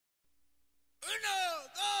Uno,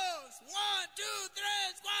 dos, 1, 2, 3,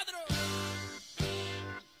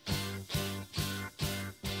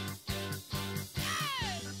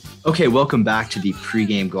 4. Okay, welcome back to the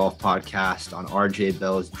pregame golf podcast on RJ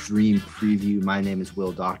Bell's Dream Preview. My name is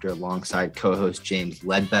Will Doctor alongside co-host James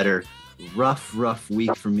Ledbetter. Rough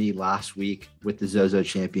week for me last week with the Zozo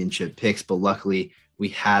Championship picks, but luckily we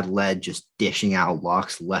had Led just dishing out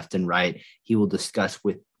locks left and right. He will discuss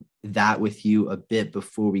with you a bit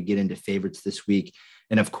before we get into favorites this week.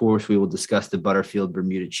 And of course, we will discuss the Butterfield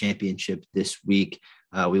Bermuda Championship this week.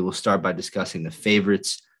 We will start by discussing the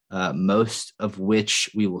favorites, most of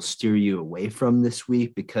which we will steer you away from this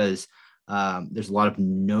week because there's a lot of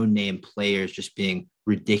no-name players just being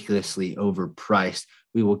ridiculously overpriced.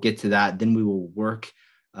 We will get to that. Then we will work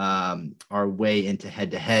our way into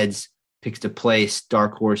head-to-heads, picks to place,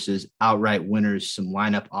 dark horses, outright winners, some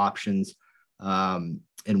lineup options,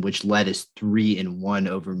 in which Led is 3-1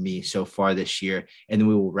 over me so far this year. And then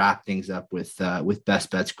we will wrap things up with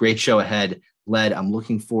best bets. Great show ahead. Led, I'm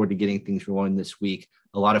looking forward to getting things rolling this week.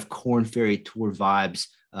 A lot of Korn Ferry Tour vibes.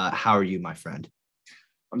 How are you, my friend?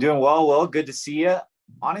 I'm doing well, Will. Good to see you.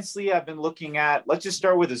 Honestly, I've been looking at, let's just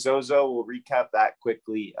start with the Zozo. We'll recap that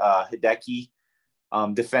quickly. Hideki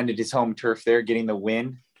defended his home turf there, getting the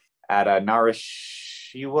win at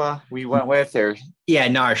Narashiro we went with.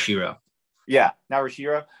 Narashiro. Yeah,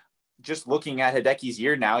 Narashiro. Just looking at Hideki's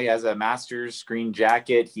year now, he has a Masters green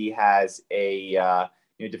jacket. He has a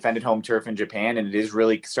defended home turf in Japan, and it is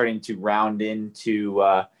really starting to round into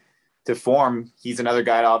to form. He's another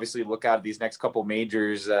guy to obviously look out at these next couple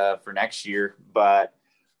majors for next year. But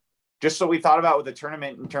just so we thought about with the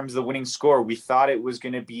tournament in terms of the winning score, we thought it was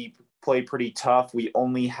going to be play pretty tough. We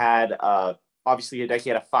only had obviously Hideki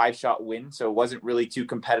had a 5-shot win, so it wasn't really too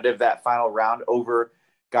competitive that final round over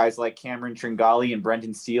guys like Cameron Tringali and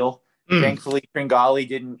Brendan Steele. Thankfully, Tringali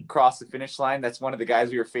didn't cross the finish line. That's one of the guys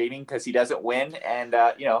we were fading because he doesn't win. And,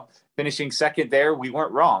 finishing second there, we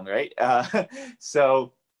weren't wrong, right? But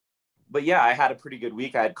yeah, I had a pretty good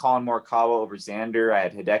week. I had Colin Morikawa over Xander. I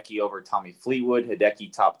had Hideki over Tommy Fleetwood,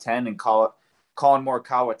 Hideki top 10, and Colin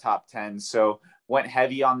Morikawa top 10. So went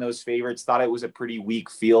heavy on those favorites, thought it was a pretty weak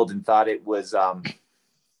field and thought it was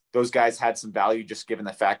those guys had some value just given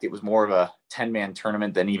the fact it was more of a 10-man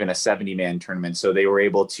tournament than even a 70-man tournament. So they were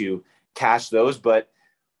able to cash those, but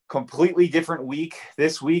completely different week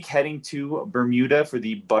this week, heading to Bermuda for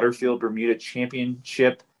the Butterfield Bermuda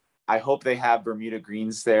Championship. I hope they have Bermuda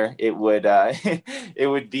greens there. It would it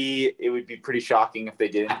would be pretty shocking if they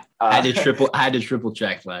didn't. I had to triple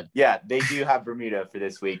check, lad. Yeah, they do have Bermuda for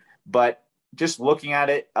this week, but just looking at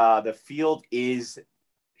it, the field is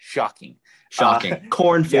shocking.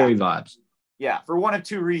 Korn Ferry vibes. Yeah, for one of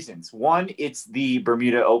two reasons. One, it's the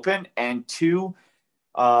Bermuda Open, and two,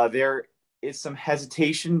 there is some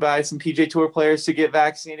hesitation by some PGA Tour players to get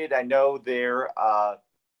vaccinated. I know there are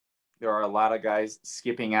a lot of guys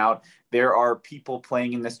skipping out. There are people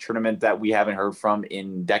playing in this tournament that we haven't heard from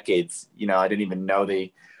in decades. I didn't even know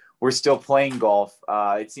they were still playing golf.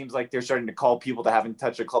 It seems like they're starting to call people that haven't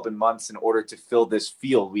touched a club in months in order to fill this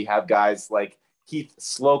field. We have guys like Keith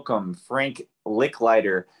Slocum, Frank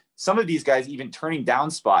Licklider, some of these guys even turning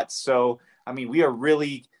down spots. So, I mean, we are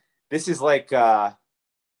really, this is like, I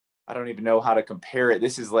don't even know how to compare it.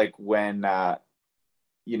 This is like when, there's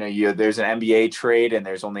an NBA trade and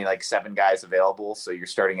there's only like 7 guys available. So you're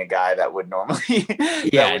starting a guy that would normally,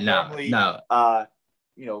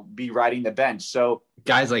 be riding the bench. So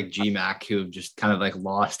guys like GMAC who have just kind of like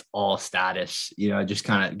lost all status, just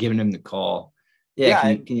kind of giving him the call.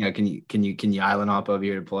 Yeah, can you island hop over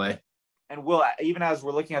here to play? And even as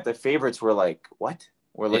we're looking at the favorites, we're like, what?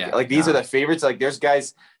 We're looking these are the favorites. Like there's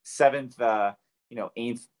guys 7th,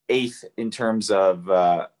 8th in terms of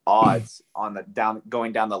odds on the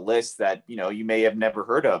going down the list that you may have never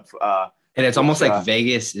heard of. And it's almost like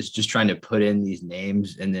Vegas is just trying to put in these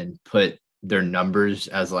names and then put their numbers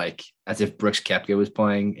as if Brooks Koepka was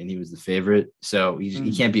playing and he was the favorite. So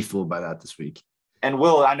he can't be fooled by that this week. And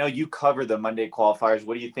Will, I know you cover the Monday qualifiers.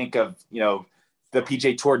 What do you think of, the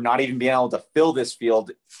PGA Tour not even being able to fill this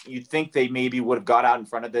field? You'd think they maybe would have got out in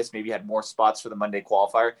front of this, maybe had more spots for the Monday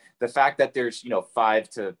qualifier. The fact that there's, 5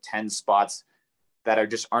 to 10 spots that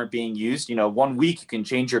aren't being used, 1 week you can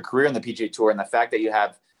change your career in the PGA Tour. And the fact that you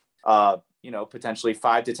have, potentially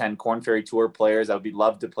 5 to 10 Korn Ferry Tour players that would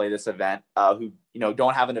love to play this event, who,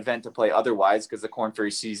 don't have an event to play otherwise because the Korn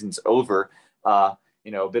Ferry season's over, a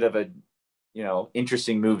bit of a,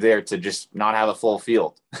 interesting move there to just not have a full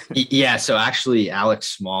field. Yeah. So actually Alex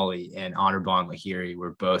Smalley and Anirban Lahiri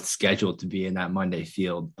were both scheduled to be in that Monday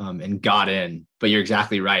field and got in, but you're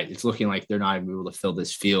exactly right. It's looking like they're not even able to fill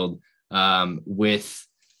this field with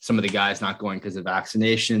some of the guys not going because of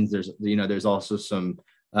vaccinations. There's also some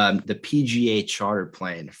the PGA charter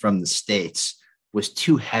plane from the States was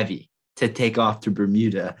too heavy to take off to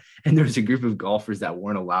Bermuda. And there was a group of golfers that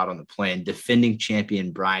weren't allowed on the plane. Defending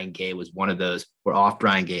champion Brian Gay was one of those. We're off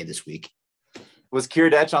Brian Gay this week. Was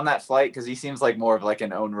Kiradech on that flight? Because he seems like more of like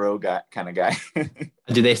an own row guy kind of guy.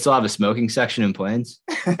 Do they still have a smoking section in planes?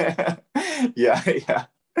 Yeah.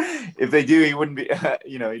 If they do, he wouldn't be,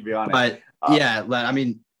 he'd be on it. But I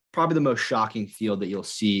mean, probably the most shocking field that you'll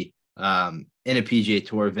see in a PGA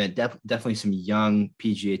Tour event. Definitely some young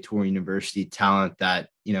PGA Tour University talent that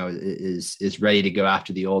is ready to go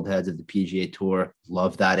after the old heads of the PGA Tour.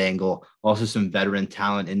 Love that angle. Also some veteran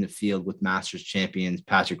talent in the field with Masters champions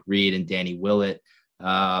Patrick Reed and Danny Willett.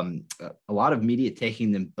 A lot of media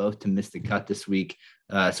taking them both to miss the cut this week.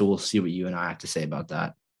 So we'll see what you and I have to say about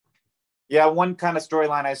that. Yeah, one kind of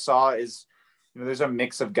storyline I saw is, there's a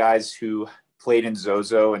mix of guys who played in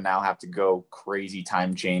Zozo and now have to go crazy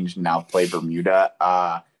time change and now play Bermuda.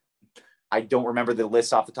 I don't remember the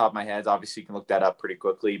list off the top of my head. Obviously, you can look that up pretty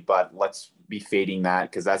quickly, but let's be fading that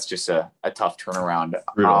because that's just a tough turnaround.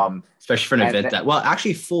 Especially for an event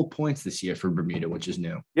actually full points this year for Bermuda, which is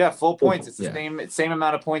new. Yeah, full points. It's the same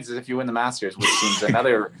amount of points as if you win the Masters, which seems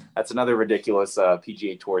that's another ridiculous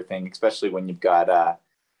PGA Tour thing, especially when you've got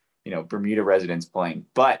Bermuda residents playing.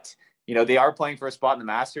 But they are playing for a spot in the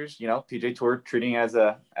Masters. PGA Tour treating it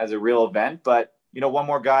as a real event. But one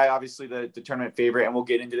more guy, obviously the tournament favorite, and we'll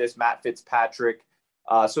get into this, Matt Fitzpatrick.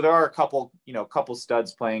 So there are a couple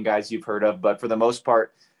studs playing, guys you've heard of, but for the most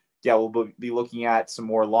part, we'll be looking at some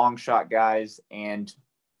more long shot guys. And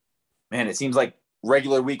man, it seems like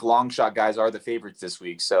regular week long shot guys are the favorites this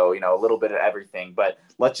week. So, a little bit of everything. But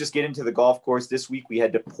let's just get into the golf course. This week we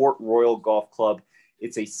head to Port Royal Golf Club.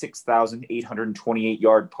 It's a 6,828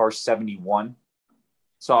 yard par 71.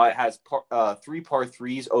 So it has 3 par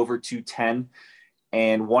 3s over 210.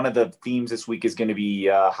 And one of the themes this week is going to be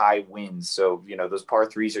high winds. So, those par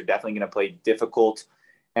 3s are definitely going to play difficult.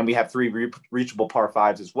 And we have 3 reachable par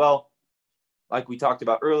 5s as well. Like we talked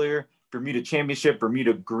about earlier, Bermuda Championship,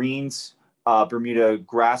 Bermuda greens, Bermuda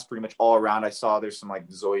grass pretty much all around. I saw there's some like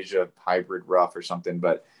Zoysia hybrid rough or something,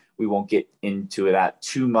 but we won't get into that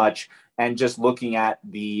too much. And just looking at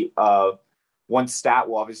the one stat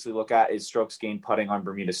we'll obviously look at is strokes gained putting on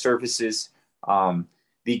Bermuda surfaces.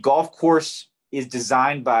 The golf course is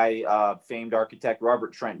designed by famed architect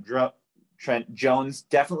Robert Trent Jones.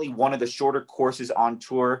 Definitely one of the shorter courses on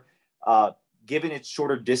tour. Given its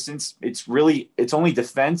shorter distance, its only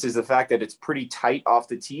defense is the fact that it's pretty tight off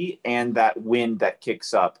the tee and that wind that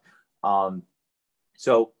kicks up.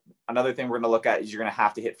 So another thing we're going to look at is you're going to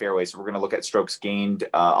have to hit fairways. So we're going to look at strokes gained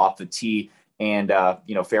off the tee and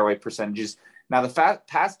fairway percentages. Now, the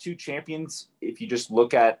past 2 champions, if you just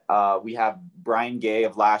look at, we have Brian Gay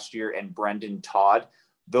of last year and Brendan Todd.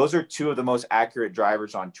 Those are 2 of the most accurate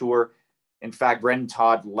drivers on tour. In fact, Brendan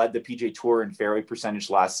Todd led the PGA Tour in fairway percentage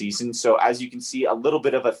last season. So as you can see, a little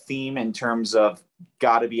bit of a theme in terms of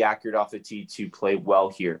got to be accurate off the tee to play well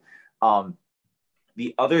here.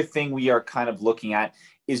 The other thing we are kind of looking at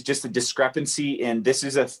is just the discrepancy. And this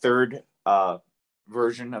is a third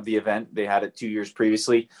version of the event. They had it 2 years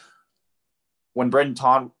previously. When Brendan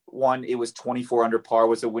Todd won, it was 24 under par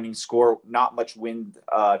was the winning score. Not much wind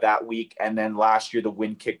that week. And then last year, the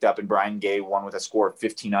wind kicked up and Brian Gay won with a score of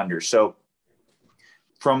 15 under. So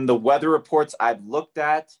from the weather reports I've looked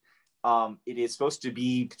at, it is supposed to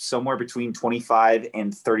be somewhere between 25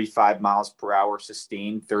 and 35 miles per hour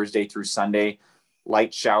sustained Thursday through Sunday.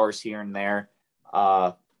 Light showers here and there.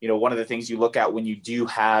 One of the things you look at when you do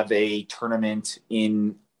have a tournament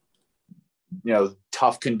in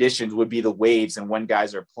tough conditions would be the waves and when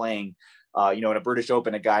guys are playing. In a British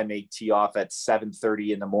Open, a guy may tee off at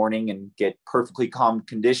 7:30 in the morning and get perfectly calm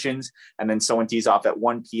conditions, and then someone tees off at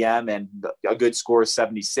 1 p.m. and a good score is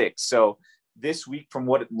 76. So this week, from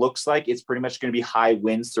what it looks like, it's pretty much going to be high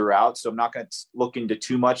winds throughout. So I'm not going to look into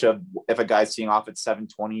too much of if a guy's teeing off at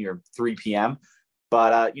 7:20 or 3 p.m.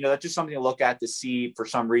 But that's just something to look at to see for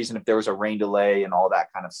some reason if there was a rain delay and all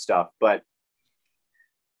that kind of stuff. But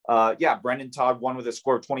Brendan Todd won with a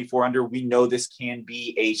score of 24 under. We know this can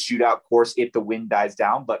be a shootout course if the wind dies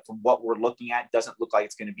down, but from what we're looking at, it doesn't look like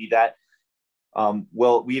it's going to be that.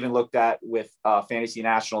 We even looked at with Fantasy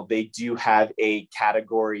National, they do have a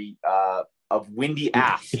category of windy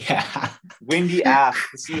aft. Yeah. Windy aft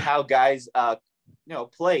to see how guys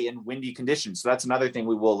play in windy conditions. So that's another thing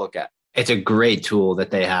we will look at. It's a great tool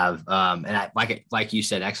that they have. And like you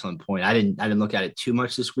said, excellent point. I didn't look at it too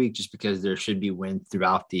much this week just because there should be wind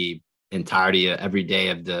throughout the entirety of every day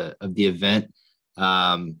of the event.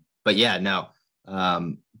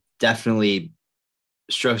 Definitely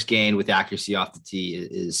strokes gained with accuracy off the tee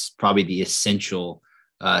is probably the essential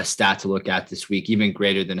stat to look at this week, even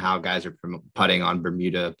greater than how guys are putting on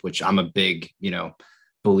Bermuda, which I'm a big,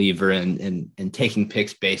 believer in taking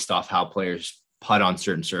picks based off how players putt on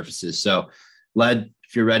certain surfaces. So, Led,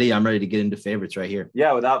 if you're ready, I'm ready to get into favorites right here.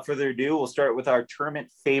 Yeah, without further ado, we'll start with our tournament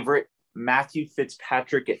favorite, Matthew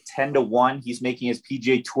Fitzpatrick at 10-1. He's making his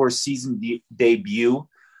PGA Tour season debut.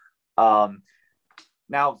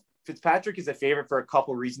 Now, Fitzpatrick is a favorite for a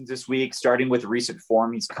couple of reasons this week, starting with recent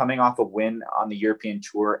form. He's coming off a win on the European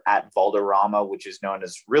Tour at Valderrama, which is known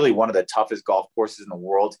as really one of the toughest golf courses in the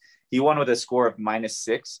world. He won with a score of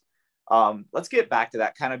 -6. Let's get back to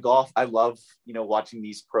that kind of golf. I love, watching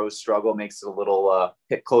these pros struggle. Makes it a little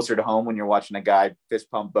hit closer to home when you're watching a guy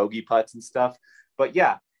fist pump bogey putts and stuff. But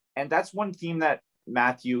yeah, and that's one theme that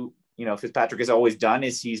Matthew, Fitzpatrick has always done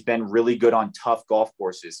is he's been really good on tough golf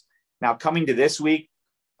courses. Now coming to this week,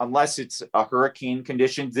 unless it's a hurricane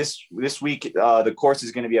condition, this week, the course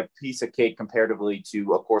is going to be a piece of cake comparatively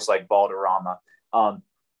to a course like Valderrama.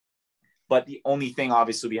 But the only thing,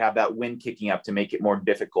 obviously, we have that wind kicking up to make it more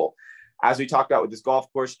difficult. As we talked about with this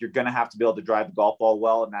golf course, you're going to have to be able to drive the golf ball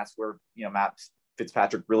well, and that's where Matt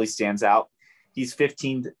Fitzpatrick really stands out. He's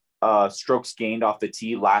 15 strokes gained off the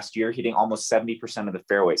tee last year, hitting almost 70% of the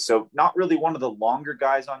fairway. So not really one of the longer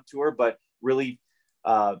guys on tour, but really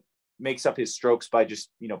makes up his strokes by just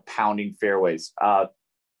pounding fairways.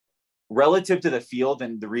 Relative to the field,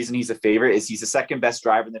 and the reason he's a favorite is he's the second best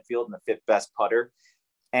driver in the field and the fifth best putter.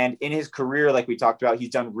 And in his career, like we talked about,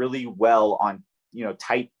 he's done really well on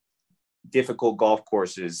tight, difficult golf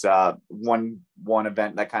courses. One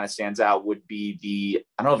event that kind of stands out would be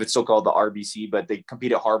I don't know if it's still called the RBC, but they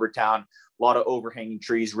compete at Harbortown. A lot of overhanging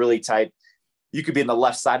trees, really tight. You could be in the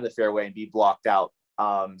left side of the fairway and be blocked out.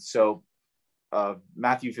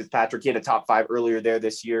 Matthew Fitzpatrick, he had a top 5 earlier there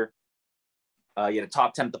this year. He had a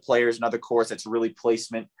top 10 at the Players, another course that's really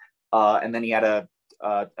placement. And then he had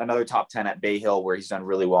another top 10 at Bay Hill, where he's done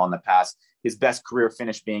really well in the past. His best career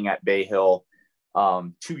finish being at Bay Hill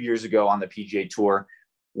 2 years ago on the PGA Tour.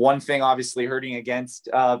 One thing obviously hurting against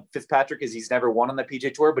Fitzpatrick is he's never won on the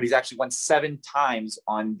PGA Tour, but he's actually won 7 times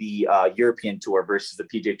on the European Tour versus the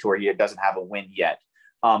PGA Tour. He doesn't have a win yet.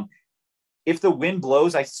 If the wind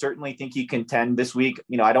blows, I certainly think he contend this week.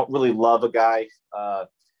 I don't really love a guy,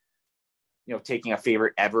 taking a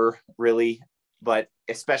favorite ever, really, but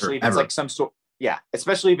especially if it's like some sort. Yeah,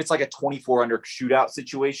 especially if it's like a 24 under shootout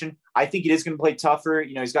situation. I think he is going to play tougher.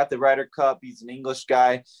 He's got the Ryder Cup. He's an English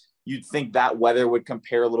guy. You'd think that weather would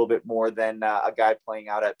compare a little bit more than a guy playing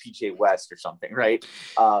out at PGA West or something, right?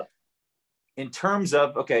 In terms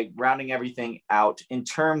of, rounding everything out, in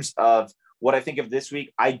terms of what I think of this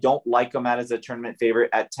week, I don't like him as a tournament favorite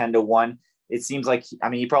at 10-1. It seems like,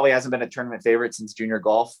 he probably hasn't been a tournament favorite since junior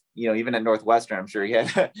golf. Even at Northwestern, I'm sure he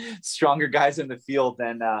had stronger guys in the field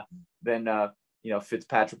than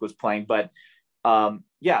Fitzpatrick was playing. But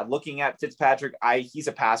looking at Fitzpatrick, he's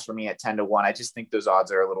a pass for me at 10-1. I just think those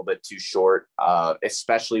odds are a little bit too short,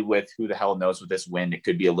 especially with who the hell knows with this wind. It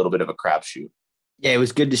could be a little bit of a crapshoot. Yeah, it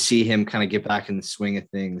was good to see him kind of get back in the swing of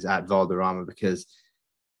things at Valderrama, because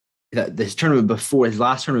his last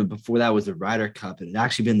tournament before that was the Ryder Cup. It had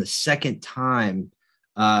actually been the second time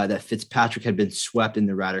that Fitzpatrick had been swept in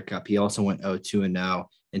the Ryder Cup. He also went 0-2-0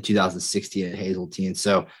 in 2016 at Hazeltine.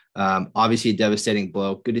 So obviously a devastating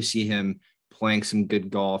blow. Good to see him playing some good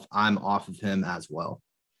golf. I'm off of him as well.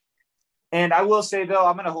 And I will say, though,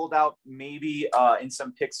 I'm going to hold out maybe in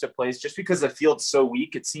some picks to place just because the field's so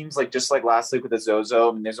weak. It seems like just like last week with the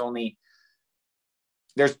Zozo,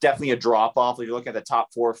 there's definitely a drop off. If you look at the top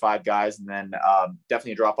 4 or 5 guys, and then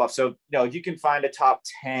definitely a drop off. So, if you can find a top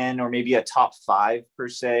 10 or maybe a top 5 per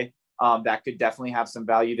se, that could definitely have some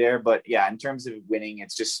value there. But yeah, in terms of winning,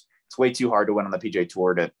 it's way too hard to win on the PGA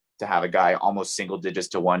Tour to have a guy almost single digits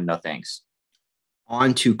to 1. No thanks.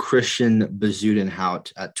 On to Christian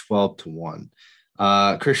Bezuidenhout at 12-1.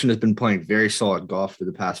 Christian has been playing very solid golf for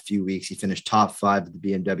the past few weeks. He finished top 5 at the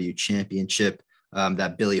BMW Championship.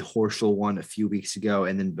 That Billy Horschel won a few weeks ago.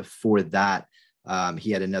 And then before that,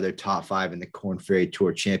 he had another top 5 in the Korn Ferry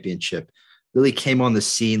Tour Championship. Really came on the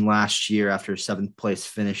scene last year after a 7th place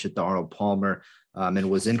finish at the Arnold Palmer, and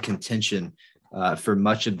was in contention for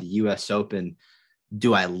much of the U.S. Open.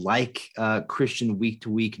 Do I like Christian week to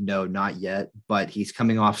week? No, not yet, but he's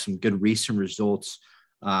coming off some good recent results.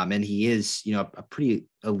 And he is, a pretty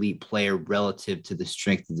elite player relative to the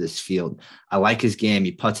strength of this field. I like his game.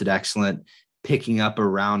 He putts it excellent, picking up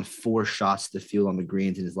around 4 shots to the field on the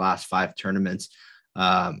greens in his last 5 tournaments.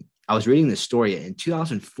 I was reading this story in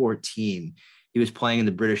 2014. He was playing in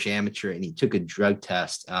the British Amateur and he took a drug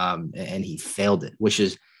test and he failed it, which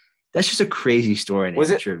is That's just a crazy story. In Was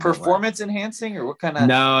it amateur event, performance enhancing or what kind of?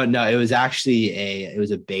 No, it was actually it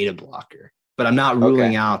was a beta blocker. But I'm not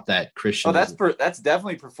ruling out that Christian. Oh, that's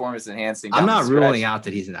definitely performance enhancing. I'm not ruling out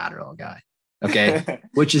that he's an Adderall guy. Okay,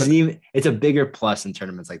 which is it's a bigger plus in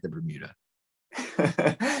tournaments like the Bermuda.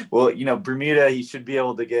 Well, Bermuda, he should be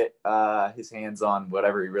able to get his hands on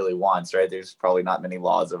whatever he really wants, right? There's probably not many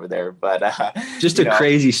laws over there, but just a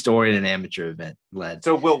crazy story in an amateur event led.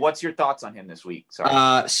 So, Will, what's your thoughts on him this week?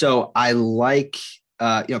 Sorry. So I like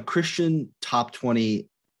Christian top 20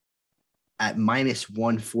 at minus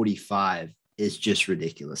 145 is just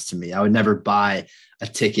ridiculous to me. I would never buy a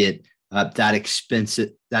ticket that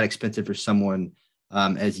expensive for someone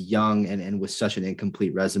as young and with such an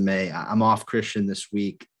incomplete resume. I'm off Christian this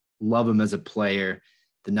week. Love him as a player.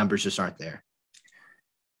 The numbers just aren't there.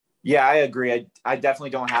 Yeah, I agree. I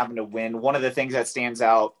definitely don't have him to win. One of the things that stands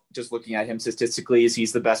out just looking at him statistically is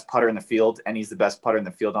he's the best putter in the field, and he's the best putter in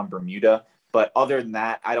the field on Bermuda. But other than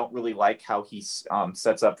that, I don't really like how he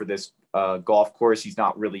sets up for this golf course. He's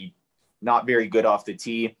not very good off the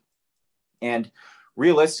tee. And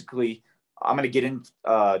realistically, I'm going to get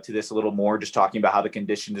into this a little more, just talking about how the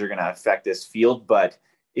conditions are going to affect this field. But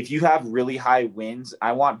if you have really high winds,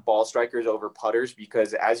 I want ball strikers over putters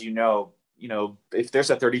because, as you know, if there's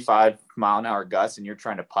a 35-mile-an-hour gust and you're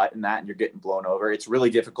trying to putt in that and you're getting blown over, it's really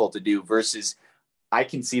difficult to do versus I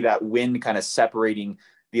can see that wind kind of separating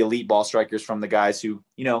the elite ball strikers from the guys who,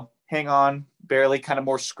 hang on barely, kind of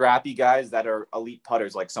more scrappy guys that are elite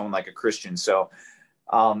putters, like someone like a Christian. So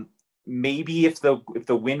maybe if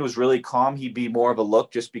the wind was really calm, he'd be more of a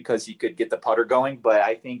look just because he could get the putter going. But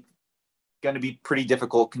I think going to be pretty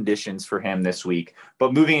difficult conditions for him this week.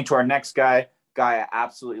 But moving into our next guy I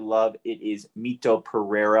absolutely love, it is Mito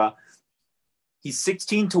Pereira. He's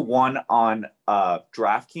 16-1 on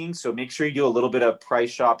DraftKings, so make sure you do a little bit of price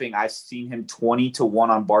shopping. I've seen him 20-1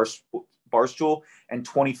 on Barstool and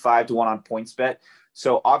 25-1 on PointsBet.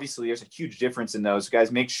 So obviously there's a huge difference in those.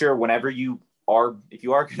 Guys, make sure whenever if you are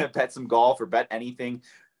going to bet some golf or bet anything,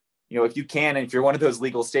 if you can, and if you're one of those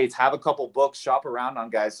legal states, have a couple books, shop around on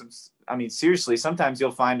guys. I mean, seriously, sometimes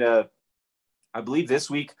you'll find I believe this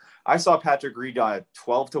week I saw Patrick Reed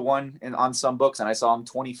 12-1 on some books, and I saw him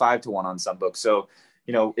 25-1 on some books. So,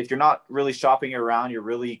 if you're not really shopping around, you're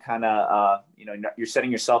really kind of, you're setting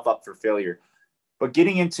yourself up for failure. But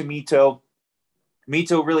getting into Mito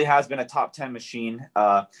really has been a top 10 machine.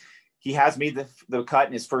 He has made the cut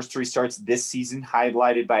in his first 3 starts this season,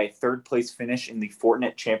 highlighted by a third-place finish in the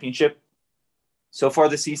Fortinet Championship. So far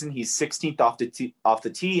this season, he's 16th off the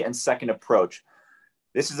tee and second approach.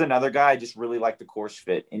 This is another guy I just really like the course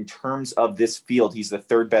fit. In terms of this field, he's the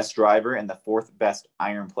 3rd best driver and the 4th best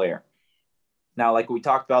iron player. Now, like we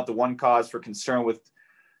talked about, the one cause for concern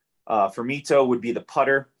for Mito would be the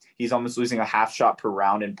putter. He's almost losing a half shot per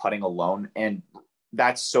round in putting alone, and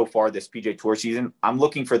that's so far this PGA Tour season. I'm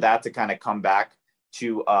looking for that to kind of come back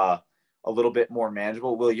to a little bit more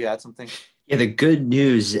manageable. Will, you add something? Yeah, the good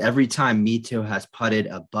news, every time Mito has putted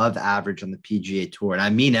above average on the PGA Tour, and I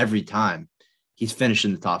mean every time, he's finished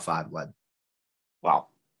in the top 5 lead. Wow.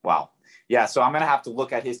 Yeah, so I'm going to have to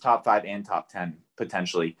look at his top 5 and top 10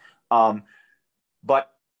 potentially. But,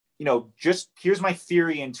 just here's my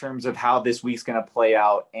theory in terms of how this week's going to play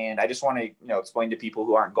out. And I just want to, explain to people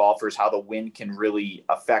who aren't golfers how the wind can really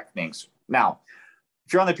affect things. Now,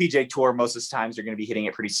 if you're on the PGA Tour, most of the times you're going to be hitting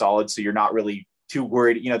it pretty solid. So you're not really too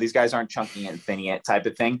worried. These guys aren't chunking it and thinning it type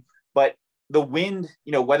of thing. But the wind,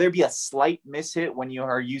 whether it be a slight mishit when you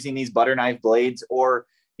are using these butter knife blades or,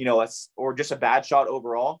 or just a bad shot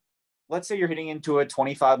overall, let's say you're hitting into a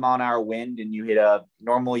 25-mile-an-hour wind and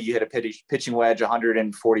normally you hit a pitching wedge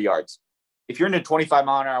 140 yards. If you're in a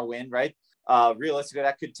 25-mile-an-hour wind, right, realistically,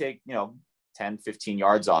 that could take, 10, 15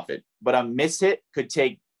 yards off it. But a mishit could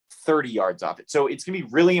take 30 yards off it. So it's going to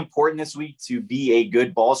be really important this week to be a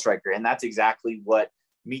good ball striker. And that's exactly what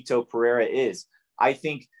Mito Pereira is. I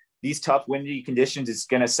think these tough windy conditions is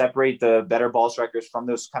going to separate the better ball strikers from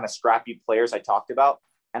those kind of scrappy players I talked about.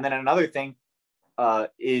 And then another thing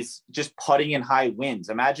is just putting in high winds.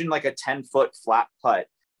 Imagine like a 10-foot flat putt.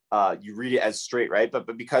 You read it as straight, right? But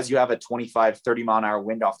because you have a 25, 30 mile an hour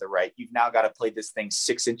wind off the right, you've now got to play this thing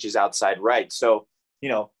 6 inches outside right. So,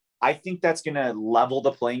 I think that's going to level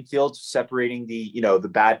the playing field, separating the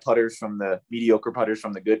bad putters from the mediocre putters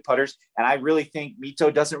from the good putters. And I really think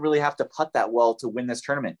Mito doesn't really have to putt that well to win this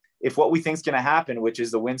tournament. If what we think is going to happen, which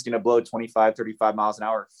is the wind's going to blow 25, 35 miles an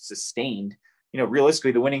hour sustained,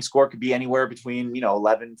 realistically, the winning score could be anywhere between,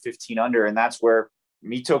 11, 15 under. And that's where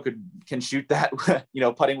Mito can shoot that,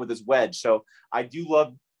 putting with his wedge. So I do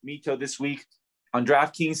love Mito this week. On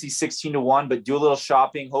DraftKings, he's 16-1, but do a little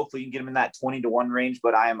shopping. Hopefully you can get him in that 20-1 range,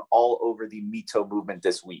 but I am all over the Mito movement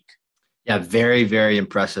this week. Yeah, very, very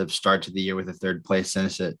impressive start to the year with a third place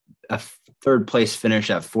finish at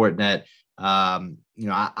Fortinet.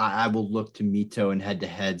 I will look to Mito in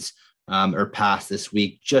head-to-heads or pass this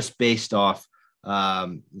week just based off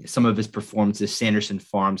some of his performances. Sanderson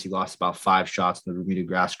Farms, he lost about 5 shots in the Bermuda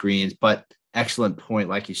grass greens, but excellent point,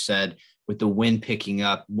 like you said, with the wind picking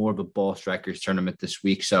up, more of a ball strikers tournament this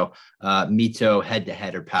week. So Mito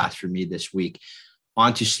head-to-head or pass for me this week.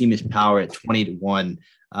 On to Seamus Power at 20-1.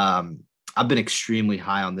 I've been extremely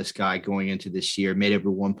high on this guy going into this year. Made over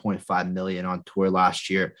 1.5 million on tour last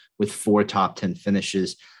year with 4 top 10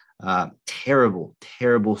 finishes.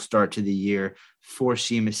 Terrible start to the year for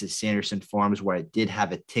Seamus at Sanderson Farms, where I did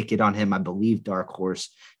have a ticket on him. I believe Dark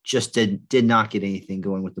Horse just did not get anything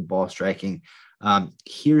going with the ball striking.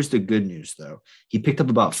 Here's the good news, though. He picked up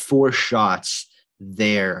about 4 shots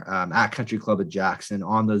there at Country Club of Jackson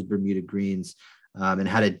on those Bermuda greens. And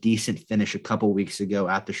had a decent finish a couple weeks ago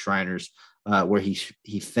at the Shriners, where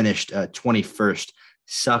he finished 21st.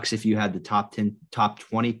 Sucks if you had the top 10, top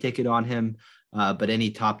 20 ticket on him, but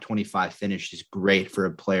any top 25 finish is great for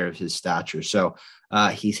a player of his stature. So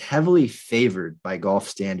he's heavily favored by golf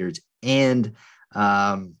standards, and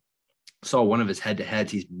saw one of his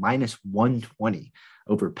head-to-heads. He's minus 120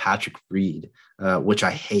 over Patrick Reed, which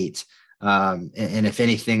I hate. And if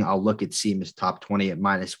anything, I'll look at Seamus top 20 at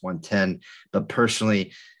minus 110, but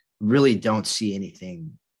personally really don't see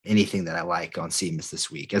anything that I like on Seamus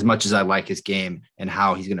this week, as much as I like his game and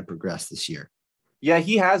how he's going to progress this year. Yeah,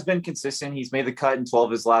 he has been consistent. He's made the cut in 12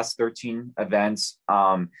 of his last 13 events.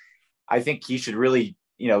 I think he should really,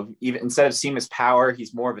 even instead of Seamus Power,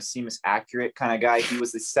 he's more of a Seamus accurate kind of guy. He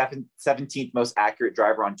was the 17th most accurate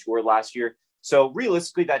driver on tour last year. So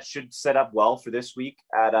realistically, that should set up well for this week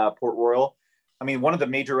at Port Royal. I mean, one of the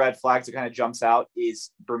major red flags that kind of jumps out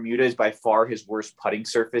is Bermuda is by far his worst putting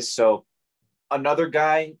surface. So another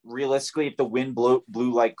guy, realistically, if the wind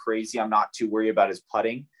blew like crazy, I'm not too worried about his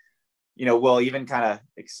putting. Well, even kind of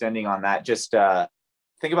extending on that, just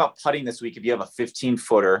think about putting this week. If you have a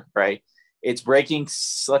 15-footer, right? It's breaking,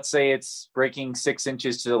 let's say it's breaking 6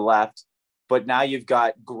 inches to the left. But now you've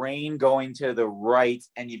got grain going to the right,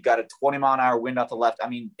 and you've got a 20-mile-an-hour wind off the left. I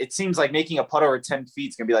mean, it seems like making a putt over 10 feet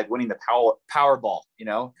is going to be like winning the Powerball,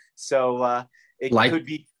 So it could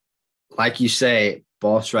be. Like you say,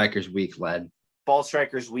 ball strikers week, led. Ball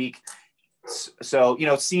strikers week. So,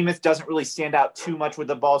 Seamus doesn't really stand out too much with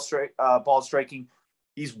the ball striking.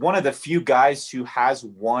 He's one of the few guys who has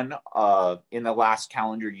won in the last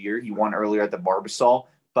calendar year. He won earlier at the Barbasol.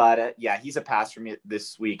 But he's a pass for me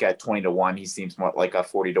this week at 20-1. He seems more like a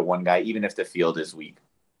 40-1 guy, even if the field is weak.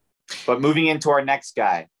 But moving into our next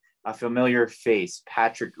guy, a familiar face,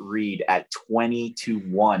 Patrick Reed at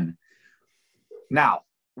 20-1. Now,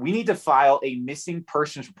 we need to file a missing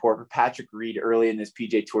persons report for Patrick Reed early in this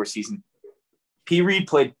PGA Tour season. P. Reed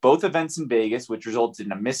played both events in Vegas, which resulted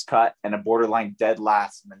in a miscut and a borderline dead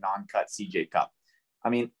last in the non-cut CJ Cup. I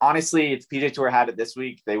mean, honestly, if PGA Tour had it this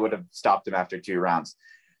week, they would have stopped him after 2 rounds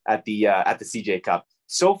at the CJ Cup.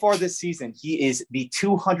 So far this season, he is the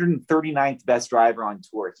 239th best driver on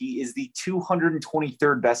tour. He is the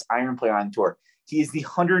 223rd best iron player on tour. He is the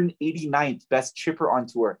 189th best chipper on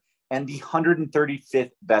tour and the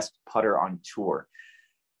 135th best putter on tour.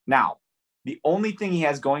 Now, the only thing he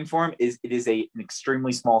has going for him is it is an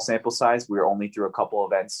extremely small sample size. We're only through a couple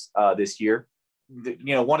events this year.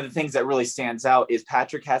 One of the things that really stands out is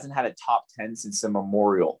Patrick hasn't had a top 10 since the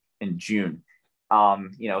Memorial in June.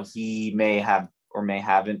 He may have or may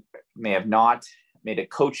have not made a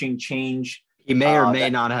coaching change. He may or may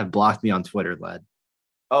not have blocked me on Twitter, led.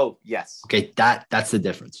 Oh, yes. Okay, that's the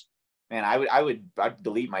difference. Man, I'd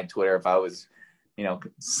delete my Twitter if I was,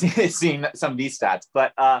 seeing some of these stats.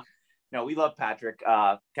 But we love Patrick,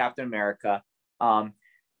 Captain America.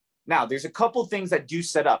 Now, there's a couple things that do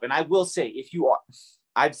set up, and I will say,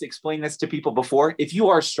 I've explained this to people before. If you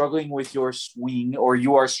are struggling with your swing or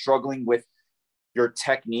you are struggling with your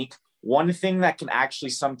technique, one thing that can actually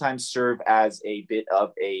sometimes serve as a bit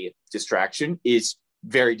of a distraction is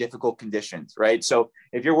very difficult conditions, right? So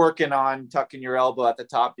if you're working on tucking your elbow at the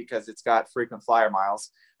top because it's got frequent flyer miles,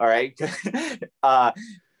 all right, the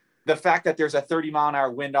fact that there's a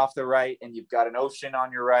 30-mile-an-hour wind off the right and you've got an ocean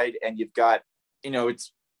on your right and you've got,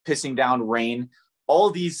 it's pissing down rain, all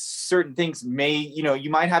these certain things may, you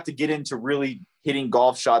might have to get into really hitting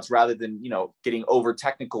golf shots rather than, getting over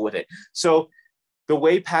technical with it. So the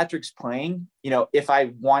way Patrick's playing, if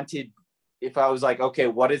I was like, okay,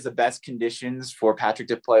 what is the best conditions for Patrick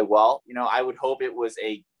to play well? I would hope it was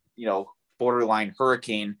a, borderline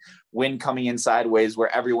hurricane, wind coming in sideways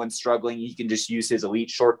where everyone's struggling. He can just use his elite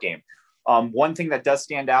short game. One thing that does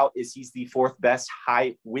stand out is he's the fourth best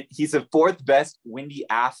windy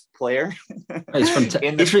aft player.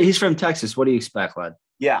 He's from Texas. What do you expect, lad?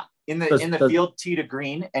 Yeah, in the field tee to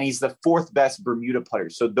green, and he's the fourth best Bermuda player.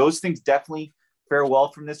 So those things definitely fare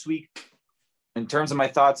well from this week. In terms of my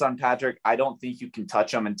thoughts on Patrick, I don't think you can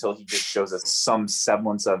touch him until he just shows us some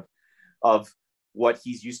semblance of what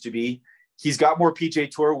he's used to be. He's got more PGA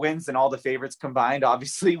Tour wins than all the favorites combined,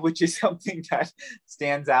 obviously, which is something that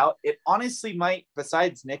stands out. It honestly might,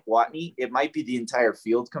 besides Nick Watney, it might be the entire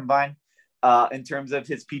field combined in terms of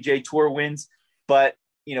his PGA Tour wins. But,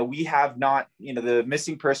 we have not, the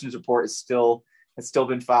missing persons report has still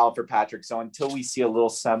been filed for Patrick. So until we see a little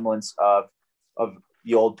semblance of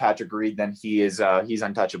the old Patrick Reed, then he's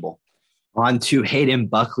untouchable. On to Hayden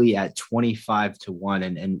Buckley at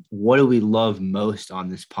 25-1. And what do we love most on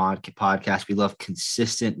this podcast? We love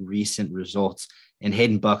consistent recent results. And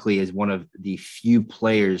Hayden Buckley is one of the few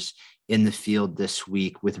players in the field this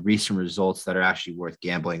week with recent results that are actually worth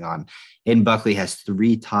gambling on. Hayden Buckley has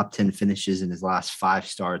 3 top 10 finishes in his last 5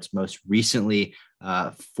 starts. Most recently,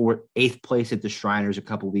 8th place at the Shriners a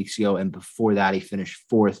couple weeks ago. And before that, he finished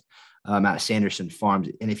 4th at Sanderson Farms.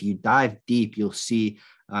 And if you dive deep, you'll see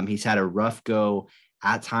he's had a rough go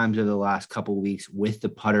at times over the last couple of weeks with the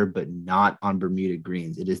putter, but not on Bermuda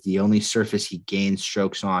greens. It is the only surface he gains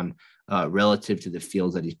strokes on relative to the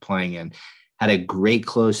fields that he's playing in. Had a great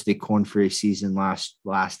close to the Korn Ferry season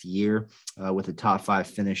last year with a top 5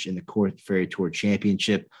 finish in the Korn Ferry Tour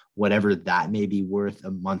Championship, whatever that may be worth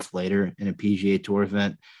a month later in a PGA Tour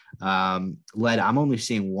event. I'm only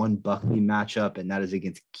seeing one Buckley matchup, and that is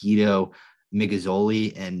against Guido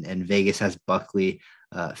Migazzoli, and Vegas has Buckley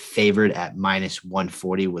favored at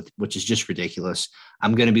 -140, which is just ridiculous.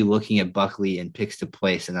 I'm going to be looking at Buckley in picks to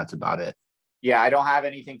place, and that's about it. Yeah, I don't have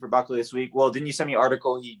anything for Buckley this week. Well, didn't you send me an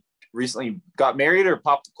article? He recently got married, or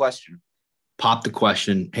popped the question? Popped the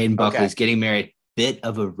question. Hayden Buckley is getting married. Bit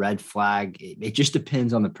of a red flag. It just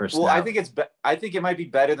depends on the person. Well, I think it might be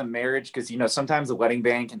better than marriage because sometimes the wedding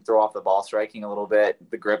band can throw off the ball striking a little bit.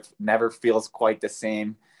 The grip never feels quite the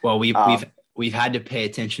same. Well, we've had to pay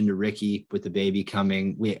attention to Ricky with the baby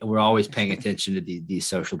coming. We're always paying attention to these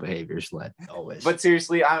social behaviors, always. But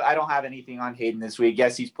seriously, I don't have anything on Hayden this week.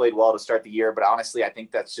 Yes, he's played well to start the year, but honestly, I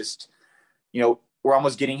think that's just, we're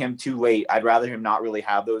almost getting him too late. I'd rather him not really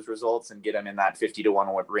have those results and get him in that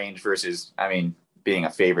 50-1 range versus, being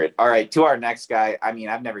a favorite. All right, to our next guy.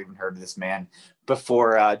 I've never even heard of this man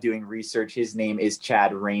before doing research. His name is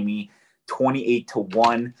Chad Ramey,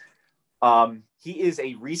 28-1. He is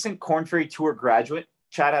a recent Korn Ferry Tour graduate.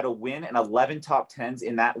 Chad had a win and 11 top 10s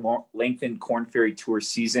in that lengthened Korn Ferry Tour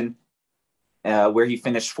season, where he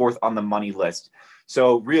finished 4th on the money list.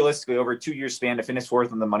 So realistically, over a 2-year span to finish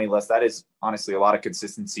 4th on the money list, that is honestly a lot of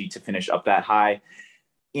consistency to finish up that high.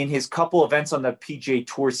 In his couple events on the PGA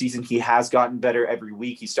Tour season, he has gotten better every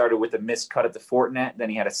week. He started with a missed cut at the Fortinet, then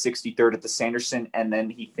he had a 63rd at the Sanderson, and then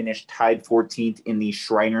he finished tied 14th in the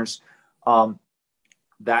Shriners.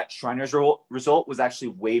 That Shriners result was actually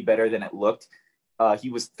way better than it looked.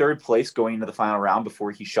 He was 3rd place going into the final round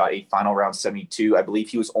before he shot a final round 72. I believe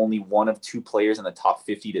he was only one of 2 players in the top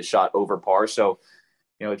 50 that shot over par. So,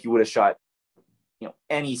 if he would have shot,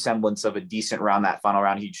 any semblance of a decent round that final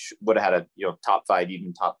round, he would have had a, top 10,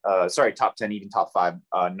 even top 5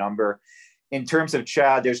 number. In terms of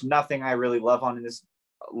Chad, there's nothing I really love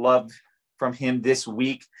from him this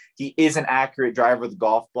week. He is an accurate driver of the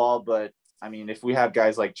golf ball, but if we have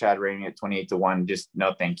guys like Chad Ramey at 28-1, just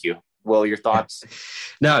no, thank you. Will, your thoughts?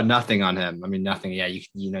 No, nothing on him. Nothing. Yeah,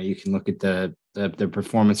 you can look at the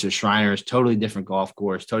performance at Shriners, totally different golf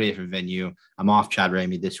course, totally different venue. I'm off Chad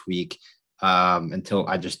Ramey this week until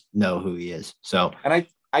I just know who he is. So, and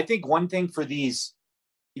I think one thing for these,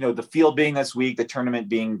 the field being this week, the tournament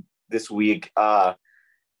being this week,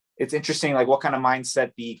 it's interesting, like what kind of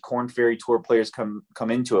mindset the Korn Ferry Tour players come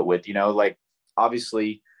into it with.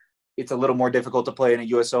 Obviously, it's a little more difficult to play in a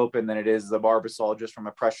U.S. Open than it is the Barbasol, just from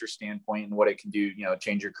a pressure standpoint and what it can do,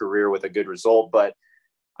 change your career with a good result. But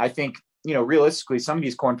I think, realistically, some of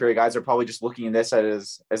these Korn Ferry guys are probably just looking at this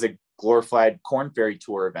as a glorified Korn Ferry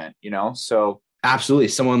Tour event, so. Absolutely.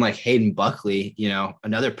 Someone like Hayden Buckley,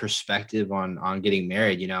 another perspective on getting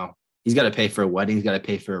married, he's got to pay for a wedding. He's got to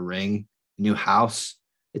pay for a ring, new house.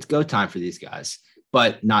 It's go time for these guys,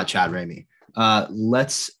 but not Chad Ramey.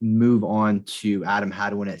 Let's move on to Adam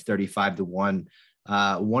Hadwin at 35-1.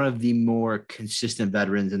 One of the more consistent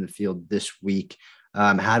veterans in the field this week.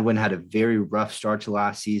 Hadwin had a very rough start to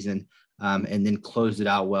last season, and then closed it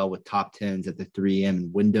out well with top 10s at the 3M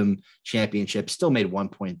and Wyndham Championship. Still made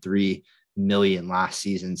 1.3 million last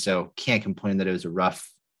season. So can't complain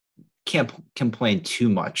too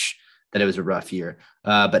much that it was a rough year.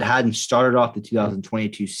 But Haddon started off the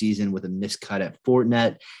 2022 season with a missed cut at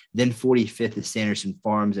Fortinet, then 45th at Sanderson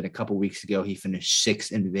Farms. And a couple weeks ago, he finished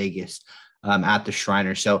 6th in Vegas at the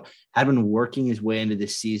Shriner. So had been working his way into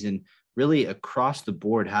this season. Really across the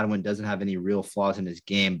board, Hadwin doesn't have any real flaws in his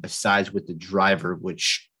game besides with the driver,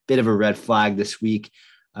 which bit of a red flag this week.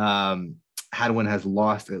 Hadwin has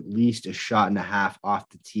lost at least a shot and a half off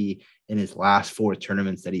the tee in his last 4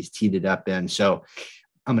 tournaments that he's teed it up in. So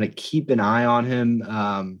I'm going to keep an eye on him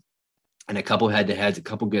and a couple head-to-heads, a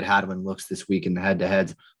couple good Hadwin looks this week in the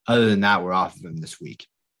head-to-heads. Other than that, we're off of him this week.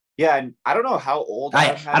 Yeah, and I don't know how old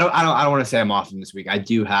I don't want to say I'm off him this week. I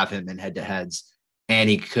do have him in head-to-heads. And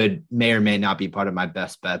he may or may not be part of my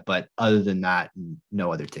best bet. But other than that,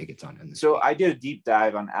 no other tickets on him. So I did a deep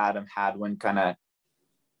dive on Adam Hadwin, kind of,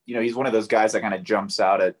 he's one of those guys that kind of jumps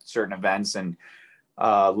out at certain events. And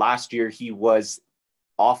last year he was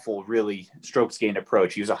awful, really, strokes gained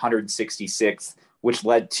approach. He was 166th, which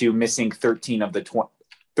led to missing 13 of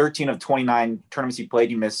 29 tournaments he played.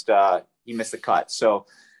 He missed the cut. So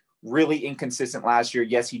really inconsistent last year.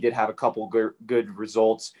 Yes, he did have a couple good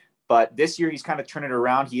results. But this year, he's kind of turning it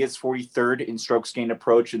around. He is 43rd in strokes gained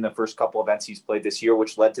approach in the first couple events he's played this year,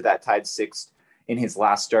 which led to that tied 6th in his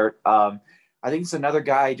last start. I think it's another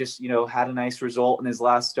guy just, had a nice result in his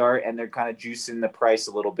last start, and they're kind of juicing the price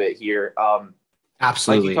a little bit here.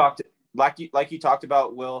 Absolutely. Like you talked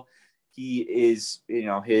about, Will, he is,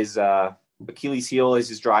 his Achilles heel is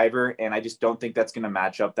his driver, and I just don't think that's going to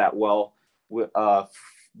match up that well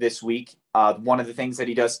this week. One of the things that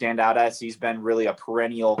he does stand out as, he's been really a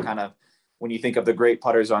perennial kind of, when you think of the great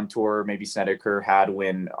putters on tour, maybe Snedeker,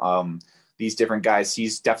 Hadwin, these different guys,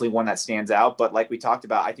 he's definitely one that stands out. But like we talked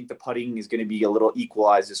about, I think the putting is going to be a little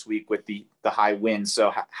equalized this week with the high wind.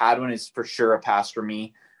 So Hadwin is for sure a pass for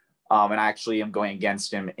me. And I actually am going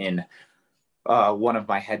against him in one of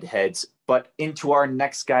my head-to-heads. But into our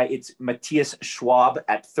next guy, it's Matthias Schwab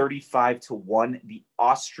at 35-1, the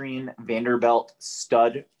Austrian Vanderbilt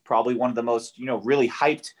stud, probably one of the most, really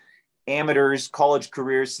hyped amateurs college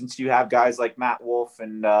careers, since you have guys like Matt Wolff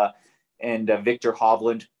and Victor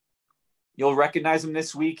Hovland. You'll recognize him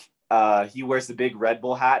this week. He wears the big Red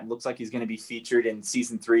Bull hat and looks like he's going to be featured in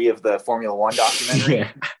season 3 of the Formula One documentary.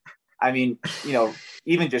 Yeah. I mean,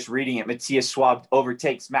 even just reading it, Matthias Schwab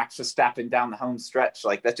overtakes Max Verstappen down the home stretch.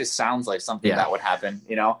 Like, that just sounds like something that would happen,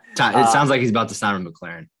 It sounds like he's about to sign with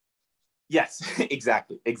McLaren. Yes,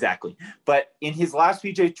 exactly. But in his last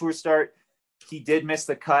PGA Tour start, he did miss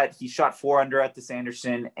the cut. He shot 4 under at the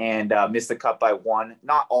Sanderson and missed the cut by 1.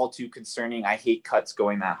 Not all too concerning. I hate cuts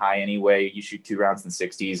going that high anyway. You shoot 2 rounds in the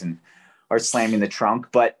 60s and are slamming the trunk.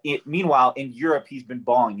 But meanwhile, in Europe, he's been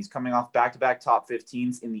balling. He's coming off back-to-back top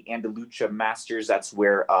 15s in the Andalusia Masters. That's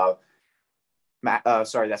where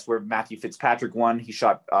Matthew Fitzpatrick won. He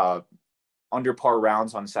shot under par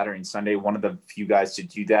rounds on Saturday and Sunday. One of the few guys to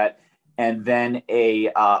do that. And then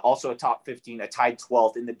also a top 15, a tied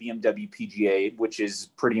 12th in the BMW PGA, which is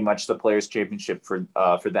pretty much the Players' Championship for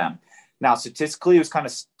them. Now, statistically, it was kind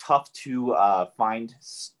of tough to find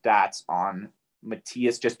stats on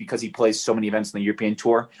Matthias just because he plays so many events on the European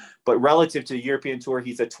Tour. But relative to the European Tour,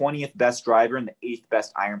 he's the 20th best driver and the 8th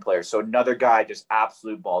best iron player. So another guy, just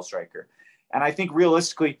absolute ball striker. And I think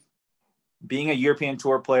realistically, being a European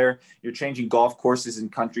Tour player, you're changing golf courses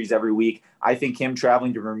and countries every week. I think him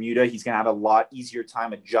traveling to Bermuda, he's going to have a lot easier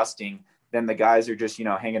time adjusting than the guys who are just,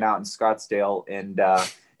 hanging out in Scottsdale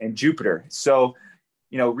and Jupiter. So,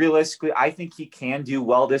 realistically, I think he can do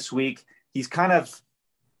well this week.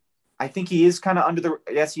 I think he is kind of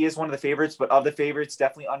he is one of the favorites, but of the favorites,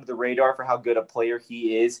 definitely under the radar for how good a player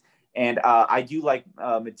he is. And I do like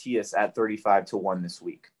Matthias at 35-1 this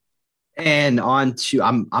week. And on to,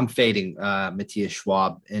 I'm fading Matthias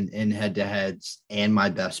Schwab in head-to-heads and my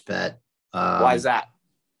best bet. Why is that?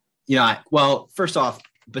 Well, first off,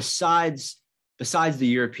 besides the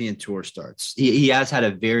European Tour starts, he has had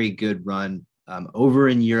a very good run over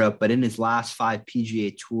in Europe, but in his last 5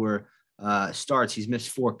 PGA Tour starts, he's missed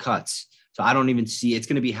 4 cuts. So I don't even see it's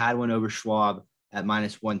going to be Hadwin over Schwab at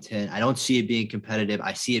 -110. I don't see it being competitive.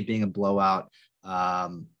 I see it being a blowout.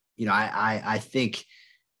 I think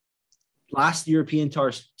last European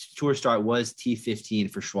Tour start was T15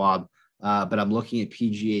 for Schwab, but I'm looking at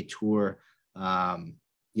PGA Tour.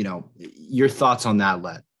 Your thoughts on that,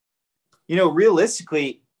 Led?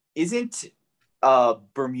 Realistically, isn't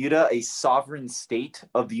Bermuda a sovereign state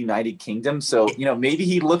of the United Kingdom? So, maybe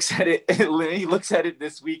he looks at it. He looks at it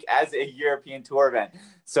this week as a European Tour event.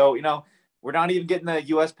 So, we're not even getting the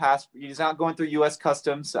U.S. pass. He's not going through U.S.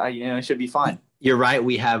 customs. It should be fine. You're right.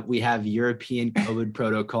 We have European COVID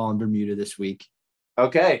protocol in Bermuda this week.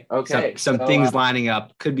 Okay. Some So, things lining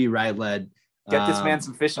up. Could be right, Led. Get this man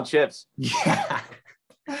some fish and chips. Yeah.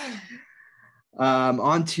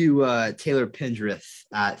 On to Taylor Pendrith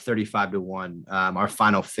at 35-1, our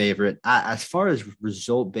final favorite. As far as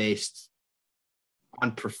result-based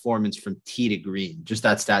on performance from tee to green, just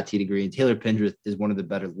that stat tee to green, Taylor Pendrith is one of the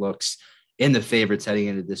better looks in the favorites heading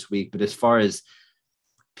into this week. But as far as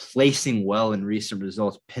placing well in recent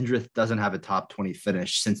results, Pendrith doesn't have a top 20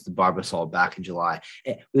 finish since the Barbasol back in July.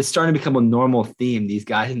 It's starting to become a normal theme. These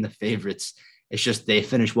guys in the favorites, it's just they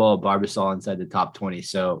finish well at Barbasol inside the top 20.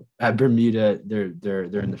 So at Bermuda, they're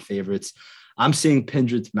in the favorites. I'm seeing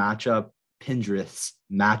Pendrith's matchup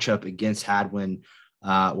against Hadwin,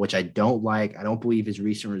 which I don't like. I don't believe his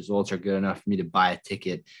recent results are good enough for me to buy a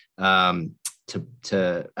ticket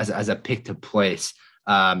to as a pick to place.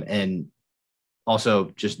 And also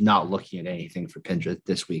just not looking at anything for Pendrith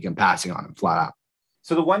this week and passing on him flat out.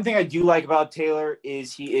 So the one thing I do like about Taylor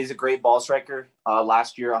is he is a great ball striker.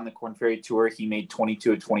 Last year on the Korn Ferry Tour, he made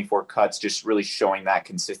 22 of 24 cuts, just really showing that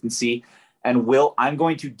consistency. And Will, I'm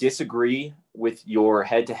going to disagree with your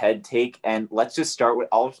head-to-head take. And let's just start with,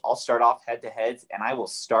 I'll start off head-to-heads, and I will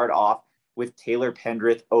start off with Taylor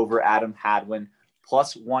Pendrith over Adam Hadwin,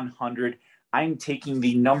 plus 100. I'm taking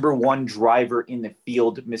the number one driver in the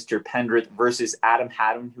field, Mr. Pendrith, versus Adam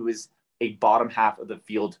Hadwin, who is a bottom half of the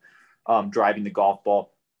field driving the golf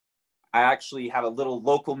ball. I actually have a little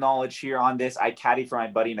local knowledge here on this. I caddied for my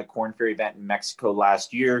buddy in a Korn Ferry event in Mexico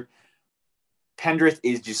last year. Pendrith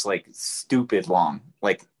is just like stupid long,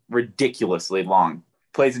 like ridiculously long.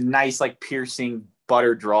 Plays a nice, like piercing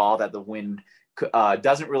butter draw that the wind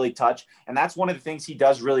doesn't really touch. And that's one of the things he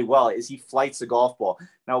does really well is he flights the golf ball.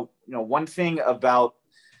 Now, one thing about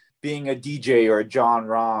being a DJ or a John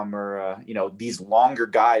Rahm or, these longer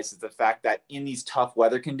guys is the fact that in these tough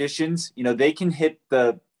weather conditions, they can hit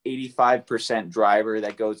the 85% driver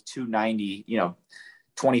that goes 290,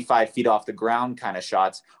 25 feet off the ground kind of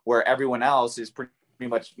shots, where everyone else is pretty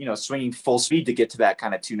much, swinging full speed to get to that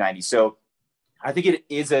kind of 290. So I think it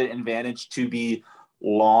is an advantage to be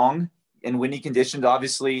long in windy conditions.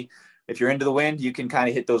 Obviously, if you're into the wind, you can kind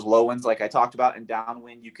of hit those low ones like I talked about, and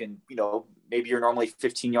downwind, you can, maybe you're normally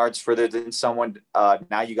 15 yards further than someone.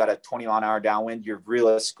 Now you got a 20 mile an hour downwind. You're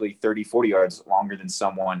realistically 30, 40 yards longer than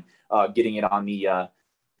someone getting it on the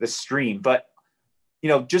stream. But,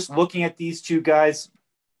 just looking at these two guys,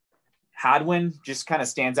 Hadwin just kind of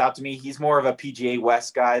stands out to me. He's more of a PGA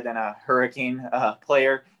West guy than a Hurricane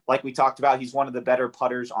player. Like we talked about, he's one of the better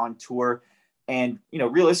putters on tour. And,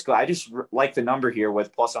 realistically, I just like the number here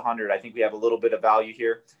with plus 100. I think we have a little bit of value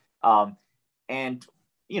here.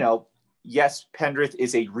 Yes, Pendrith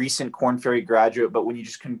is a recent Korn Ferry graduate, but when you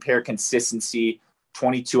just compare consistency,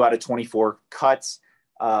 22 out of 24 cuts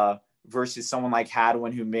versus someone like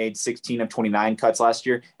Hadwin who made 16 of 29 cuts last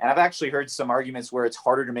year. And I've actually heard some arguments where it's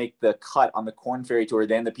harder to make the cut on the Korn Ferry Tour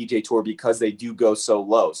than the PGA Tour because they do go so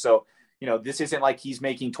low. So, this isn't like he's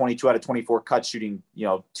making 22 out of 24 cuts shooting,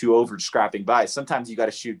 2 over scrapping by. Sometimes you got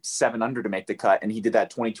to shoot 7 under to make the cut. And he did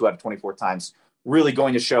that 22 out of 24 times, really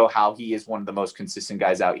going to show how he is one of the most consistent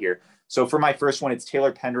guys out here. So for my first one, it's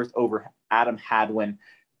Taylor Pendrith over Adam Hadwin,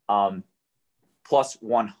 plus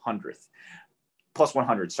 100.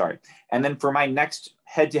 And then for my next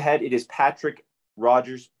head-to-head, it is Patrick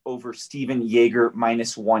Rodgers over Steven Yeager,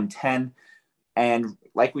 minus 110. And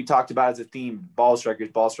like we talked about as a theme, ball strikers.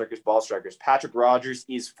 Patrick Rodgers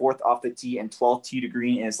is 4th off the tee and 12th tee to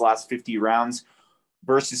green in his last 50 rounds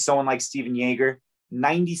versus someone like Steven Yeager,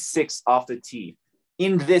 96 off the tee.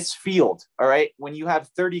 In this field, all right, when you have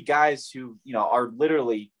 30 guys who, are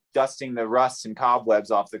literally dusting the rust and cobwebs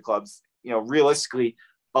off the clubs, realistically,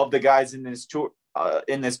 of the guys in this tour,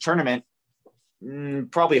 in this tournament,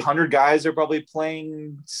 probably 100 guys are probably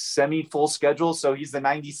playing semi-full schedule. So he's the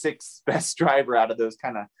 96th best driver out of those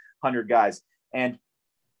kind of 100 guys. And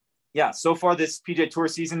yeah, so far this PGA Tour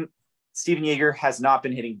season, Steven Yeager has not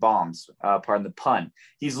been hitting bombs, pardon the pun.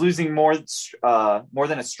 He's losing more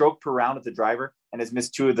than a stroke per round with the driver and has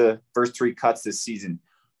missed 2 of the first 3 cuts this season.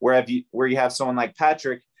 Where you have someone like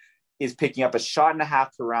Patrick is picking up a shot and a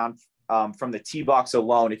half per round from the tee box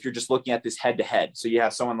alone if you're just looking at this head-to-head. So you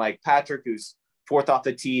have someone like Patrick who's 4th off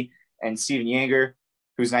the tee and Steven Yeager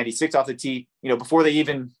who's 96 off the tee, before they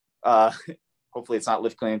even hopefully it's not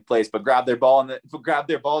lift clean in place, but grab their balls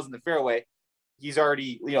in the fairway, he's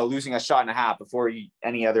already, losing a shot and a half before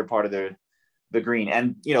any other part of the green.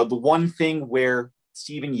 And, the one thing where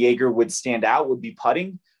Steven Yeager would stand out would be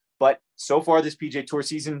putting. But so far this PGA Tour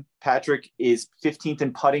season, Patrick is 15th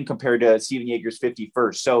in putting compared to Steven Yeager's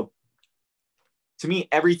 51st. So to me,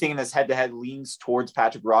 everything in this head-to-head leans towards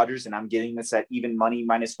Patrick Rogers, and I'm getting this at even money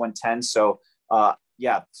minus 110. So,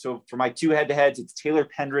 So for my two head-to-heads, it's Taylor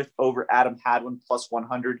Pendrith over Adam Hadwin plus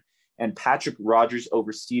 100 and Patrick Rogers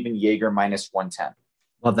over Steven Yeager minus 110.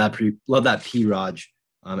 Love that P-Rog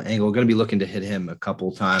angle. Going to be looking to hit him a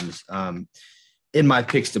couple times in my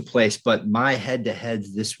picks to place. But my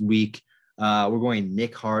head-to-heads this week, we're going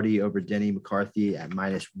Nick Hardy over Denny McCarthy at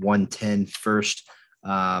minus 110 first.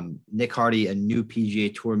 Nick Hardy, a new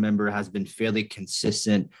PGA Tour member, has been fairly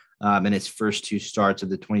consistent in his first two starts of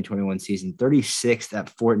the 2021 season, 36th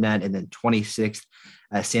at Fortinet and then 26th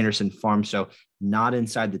at Sanderson Farm. So not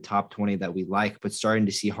inside the top 20 that we like, but starting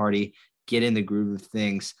to see Hardy get in the groove of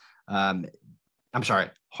things.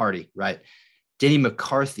 Hardy, right? Denny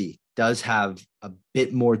McCarthy does have a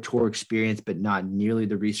bit more tour experience, but not nearly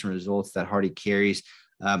the recent results that Hardy carries.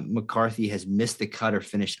 McCarthy has missed the cut or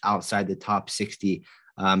finished outside the top 60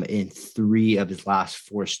 in 3 of his last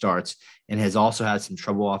 4 starts, and has also had some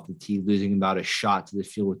trouble off the tee, losing about a shot to the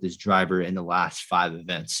field with his driver in the last 5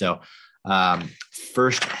 events. So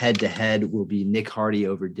first head-to-head will be Nick Hardy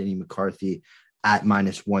over Denny McCarthy at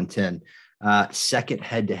minus 110. Second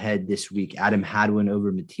head-to-head this week, Adam Hadwin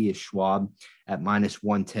over Matthias Schwab at minus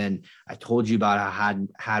 110. I told you about how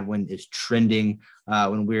Hadwin is trending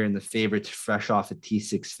when we were in the favorites, fresh off a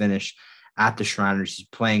T6 finish at the Shriners. He's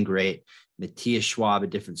playing great. Matthias Schwab, a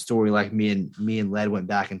different story, like me and Led went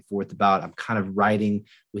back and forth about. I'm kind of riding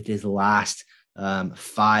with his last 5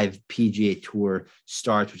 PGA Tour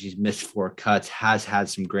starts, which he's missed 4 cuts, has had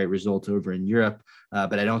some great results over in Europe,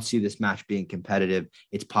 but I don't see this match being competitive.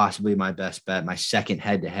 It's possibly my best bet. My second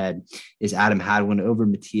head-to-head is Adam Hadwin over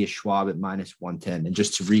Matthias Schwab at minus 110. And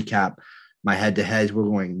just to recap my head-to-heads, we're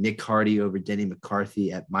going Nick Hardy over Denny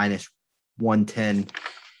McCarthy at minus 110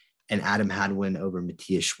 and Adam Hadwin over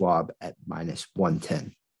Matthias Schwab at minus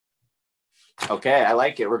 110. Okay, I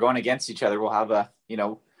like it. We're going against each other. We'll have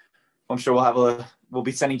I'm sure we'll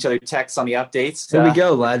be sending each other texts on the updates. Here we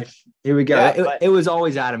go, lad. Here we go. Yeah, it was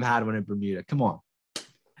always Adam Hadwin in Bermuda. Come on.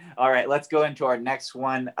 All right, let's go into our next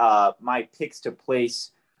one. My picks to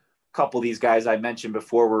place. A couple of these guys I mentioned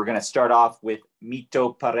before. We're going to start off with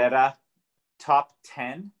Mito Pereira, top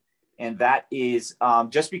 10. And that is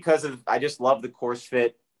just because I just love the course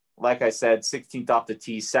fit. Like I said, 16th off the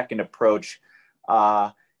tee, second approach.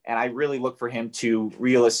 And I really look for him to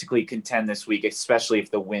realistically contend this week, especially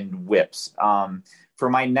if the wind whips. For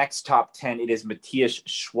my next top 10, it is Matthias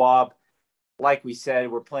Schwab. Like we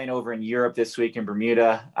said, we're playing over in Europe this week in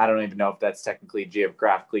Bermuda. I don't even know if that's technically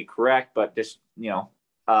geographically correct, but just,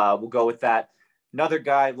 we'll go with that. Another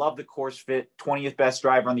guy, love the course fit, 20th best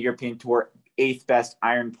driver on the European Tour, 8th best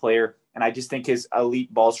iron player. And I just think his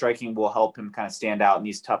elite ball striking will help him kind of stand out in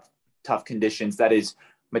these tough conditions. That is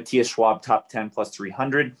Matthias Schwab, top 10 plus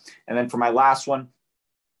 300. And then for my last one,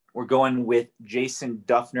 we're going with Jason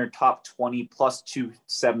Duffner, top 20 plus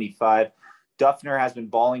 275. Duffner has been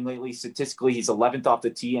balling lately. Statistically, he's 11th off the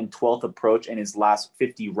tee and 12th approach in his last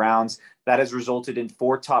 50 rounds. That has resulted in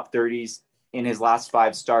 4 top 30s in his last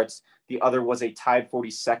 5 starts. The other was a tied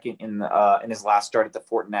 42nd in his last start at the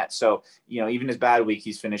Fortinet. So, even his bad week,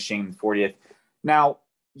 he's finishing 40th. Now,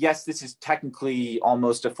 yes, this is technically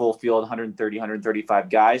almost a full field, 130, 135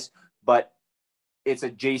 guys, but it's a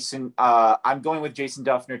Jason. I'm going with Jason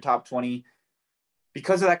Duffner, top 20.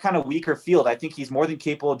 Because of that kind of weaker field, I think he's more than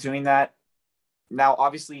capable of doing that. Now,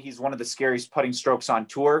 obviously, he's one of the scariest putting strokes on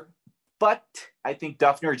tour, but I think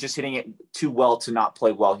Duffner is just hitting it too well to not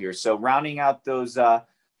play well here. So rounding out those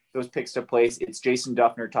picks to place, it's Jason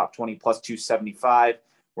Duffner, top 20 plus 275.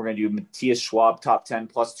 We're going to do Matthias Schwab, top 10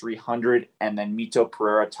 plus 300, and then Mito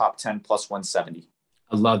Pereira, top 10 plus 170.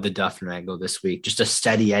 I love the Duffner angle this week. Just a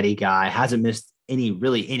steady Eddie guy. Hasn't missed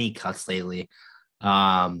any cuts lately.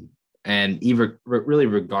 And even really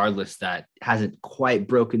regardless, that hasn't quite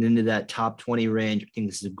broken into that top 20 range. I think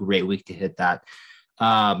this is a great week to hit that.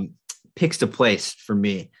 Picks to place for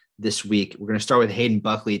me this week. We're going to start with Hayden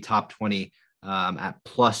Buckley, top 20 at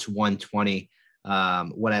plus 120.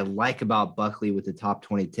 What I like about Buckley with the top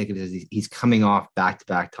 20 tickets is he's coming off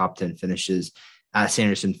back-to-back top 10 finishes at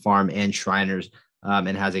Sanderson Farm and Shriners,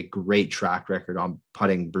 and has a great track record on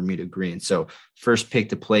putting Bermuda green. So first pick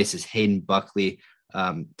to place is Hayden Buckley,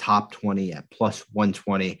 top 20 at plus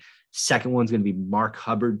 120. Second one's going to be Mark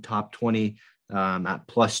Hubbard, top 20 at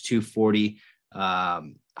plus 240.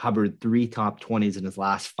 Hubbard, 3 top 20s in his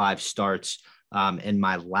last 5 starts. And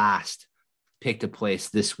my last pick to place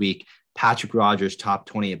this week, Patrick Rogers, top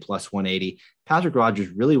 20 at plus 180. Patrick Rogers,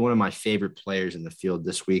 really one of my favorite players in the field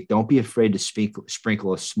this week. Don't be afraid to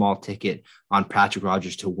sprinkle a small ticket on Patrick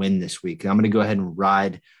Rogers to win this week. I'm going to go ahead and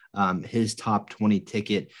ride his top 20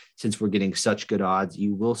 ticket since we're getting such good odds.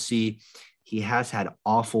 You will see he has had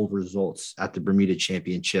awful results at the Bermuda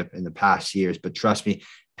Championship in the past years, but trust me,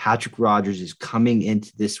 Patrick Rogers is coming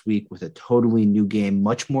into this week with a totally new game,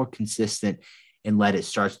 much more consistent, and it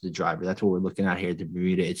starts with the driver. That's what we're looking at here at the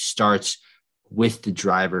Bermuda. It starts with the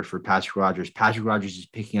driver for Patrick Rogers. Patrick Rogers is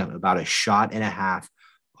picking up about a shot and a half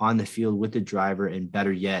on the field with the driver, and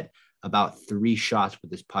better yet, about 3 shots with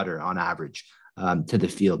his putter on average to the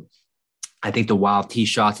field. I think the wild tee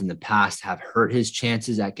shots in the past have hurt his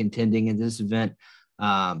chances at contending in this event,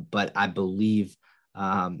 but I believe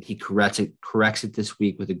he corrects it this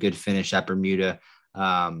week with a good finish at Bermuda.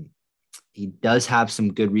 He does have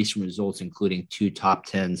some good recent results, including 2 top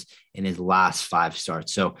 10s in his last 5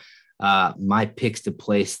 starts. So my picks to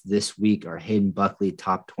place this week are Hayden Buckley,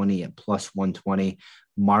 top 20 at plus 120,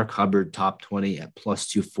 Mark Hubbard, top 20 at plus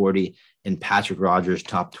 240, and Patrick Rogers,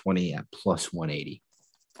 top 20 at plus 180.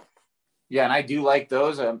 Yeah, and I do like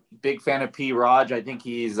those. I'm a big fan of P. Raj. I think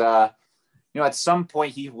he's, at some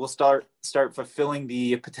point he will start fulfilling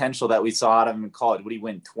the potential that we saw out of him in college. Would he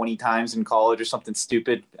win 20 times in college or something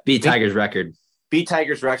stupid? Beat Tiger's record.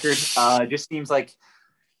 Just seems like,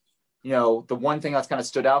 the one thing that's kind of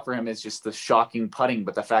stood out for him is just the shocking putting,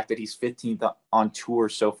 but the fact that he's 15th on tour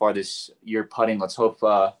so far this year putting. Let's hope,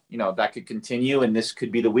 that could continue, and this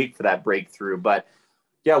could be the week for that breakthrough. But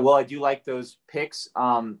yeah, well, I do like those picks.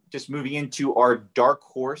 Just moving into our dark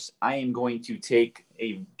horse, I am going to take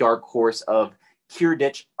a dark horse of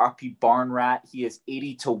Kierdich Api Barnrat. He is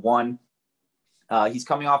 80-1. He's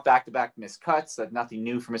coming off back-to-back missed cuts. That's nothing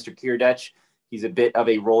new for Mr. Kierdich. He's a bit of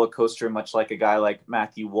a roller coaster, much like a guy like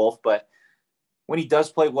Matthew Wolff. But when he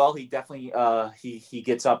does play well, he definitely he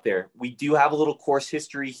gets up there. We do have a little course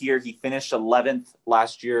history here. He finished 11th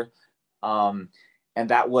last year, and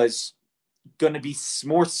that was going to be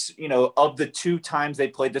more, of the 2 times they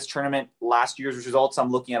played this tournament, last year's results, I'm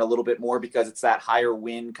looking at a little bit more because it's that higher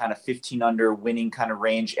win, kind of 15 under winning kind of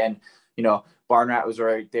range. And, Barnrat was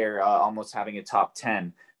right there, almost having a top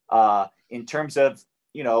 10. In terms of,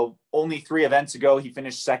 only 3 events ago, he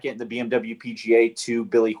finished second in the BMW PGA to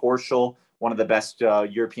Billy Horschel, one of the best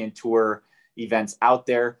European Tour events out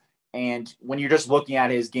there. And when you're just looking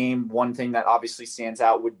at his game, one thing that obviously stands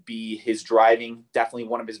out would be his driving. Definitely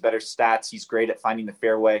one of his better stats. He's great at finding the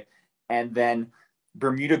fairway. And then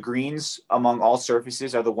Bermuda greens among all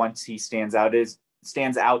surfaces are the ones he stands out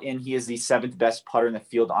in. He is the 7th best putter in the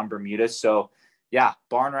field on Bermuda. So yeah,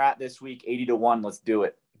 Barnrat this week, 80-1. Let's do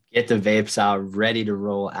it. Get the vapes out, ready to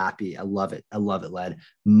roll, Appy. I love it, Led.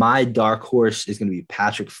 My dark horse is going to be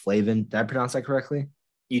Patrick Flavin. Did I pronounce that correctly?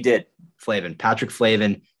 You did. Patrick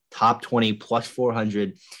Flavin. Top 20 plus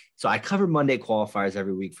 400. So I cover Monday qualifiers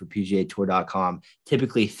every week for PGAtour.com.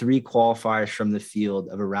 Typically 3 qualifiers from the field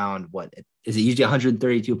of around, what is it, usually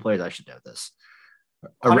 132 players? I should know this.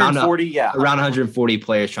 140, around 140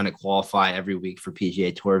 players trying to qualify every week for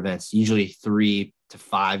PGA Tour events. Usually 3 to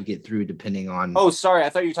 5 get through, depending on. Oh, sorry, I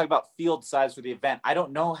thought you were talking about field size for the event. I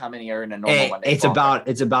don't know how many are in a normal one. It's about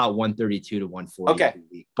 132 to 140 okay. every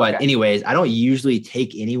week. But anyways, I don't usually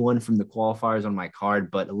take anyone from the qualifiers on my card,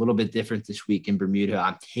 but a little bit different this week in Bermuda.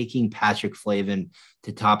 I'm taking Patrick Flavin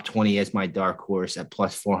to top 20 as my dark horse at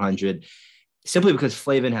plus 400. Simply because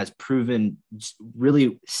Flavin has proven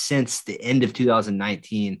really since the end of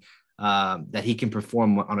 2019 that he can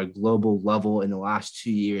perform on a global level. In the last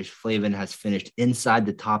 2 years, Flavin has finished inside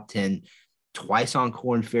the top 10 twice on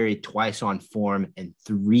Korn Ferry, twice on Form, and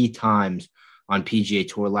 3 times on PGA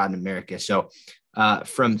Tour Latin America. So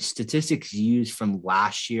from statistics used from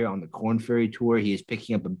last year on the Korn Ferry Tour, he is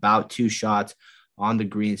picking up about 2 shots on the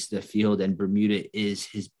greens to the field, and Bermuda is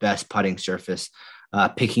his best putting surface,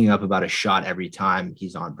 picking up about a shot every time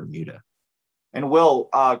he's on Bermuda. And Will,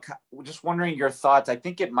 just wondering your thoughts. I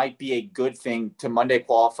think it might be a good thing to Monday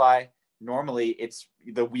qualify. Normally, it's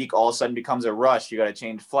the week all of a sudden becomes a rush. You got to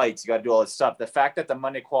change flights. You got to do all this stuff. The fact that the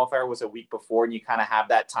Monday qualifier was a week before and you kind of have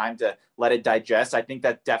that time to let it digest, I think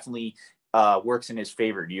that definitely works in his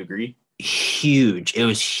favor. Do you agree? Huge. It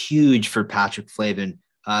was huge for Patrick Flavin,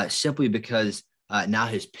 simply because now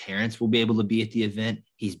his parents will be able to be at the event.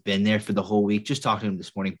 He's been there for the whole week. Just talking to him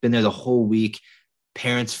this morning, been there the whole week.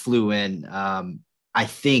 Parents flew in. I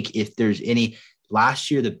think if there's any last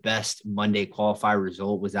year, the best Monday qualifier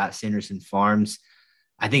result was at Sanderson Farms.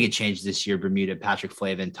 I think it changed this year. Bermuda, Patrick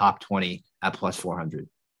Flavin, top 20 at plus 400.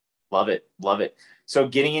 Love it. So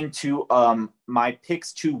getting into my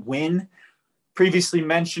picks to win, previously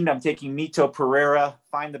mentioned, I'm taking Mito Pereira.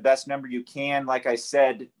 Find the best number you can. Like I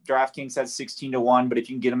said, DraftKings has 16-1, but if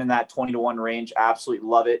you can get them in that 20-1 range, absolutely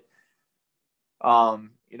love it.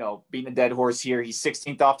 Beating a dead horse here. He's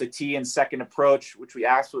 16th off the tee in second approach, which we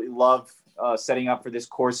absolutely love setting up for this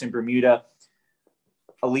course in Bermuda.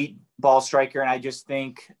 Elite ball striker, and I just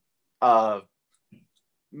think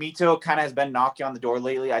Mito kind of has been knocking on the door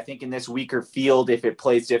lately. I think in this weaker field, if it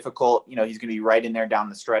plays difficult, he's going to be right in there down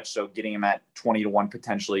the stretch. So getting him at 20-1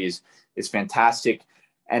 potentially is fantastic.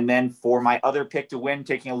 And then for my other pick to win,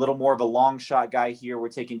 taking a little more of a long shot guy here, we're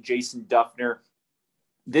taking Jason Duffner.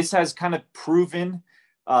 This has kind of proven,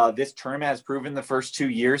 this tournament has proven the first 2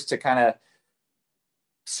 years to kind of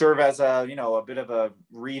serve as a bit of a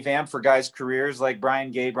revamp for guys' careers like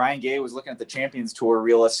Brian Gay. Brian Gay was looking at the Champions Tour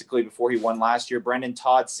realistically before he won last year. Brendan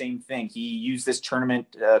Todd, same thing. He used this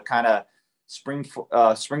tournament kind of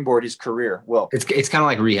springboard his career. Well, it's kind of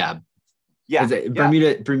like rehab. Yeah.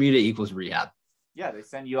 Bermuda equals rehab. Yeah, they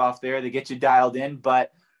send you off there. They get you dialed in.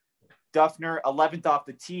 But Duffner, 11th off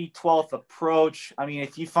the tee, 12th approach. I mean,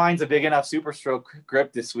 if he finds a big enough super stroke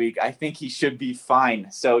grip this week, I think he should be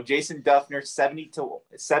fine. So Jason Duffner,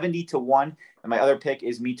 70-1. And my other pick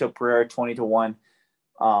is Mito Pereira, 20-1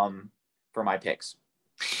 for my picks.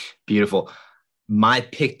 Beautiful. My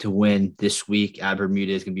pick to win this week at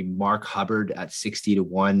Bermuda is going to be Mark Hubbard at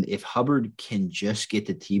 60-1. If Hubbard can just get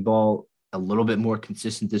the tee ball a little bit more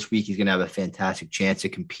consistent this week, he's going to have a fantastic chance to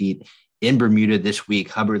compete in Bermuda this week.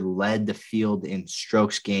 Hubbard led the field in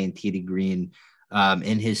strokes gained tee to green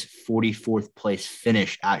in his 44th place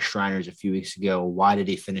finish at Shriners a few weeks ago. Why did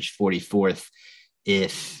he finish 44th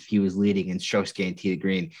if he was leading in strokes gained tee to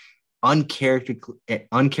green?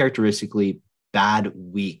 Uncharacteristically bad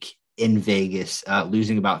week in Vegas,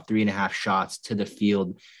 losing about 3.5 shots to the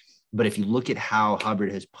field. But if you look at how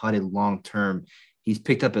Hubbard has putted long-term, he's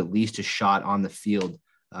picked up at least a shot on the field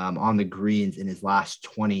on the greens in his last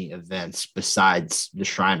 20 events besides the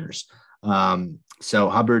Shriners. So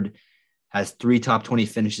Hubbard has 3 top 20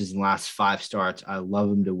 finishes in the last 5 starts. I love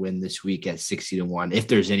him to win this week at 60-1. If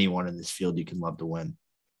there's anyone in this field you can love to win.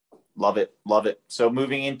 Love it. Love it. So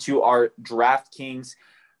moving into our DraftKings,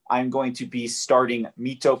 I'm going to be starting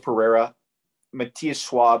Mito Pereira, Matthias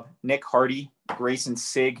Schwab, Nick Hardy, Grayson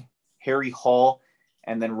Sigg, Harry Hall,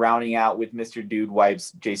 and then rounding out with Mr. Dude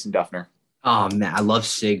Wipes, Jason Duffner. Oh, man, I love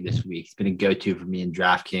Sig this week. It's been a go-to for me in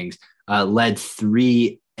DraftKings. Led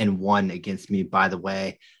 3-1 against me, by the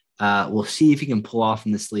way. We'll see if he can pull off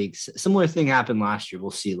in this league. Similar thing happened last year. We'll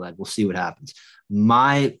see, Led. We'll see what happens.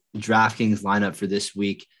 My DraftKings lineup for this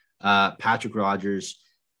week, Patrick Rogers,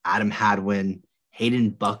 Adam Hadwin, Hayden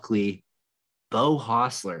Buckley, Bo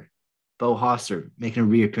Hostler. Bo Hostler making a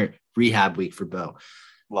reappearance. Rehab week for Bo.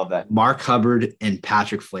 Love that. Mark Hubbard and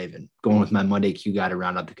Patrick Flavin going with my Monday Q guy to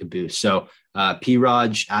round up the caboose. So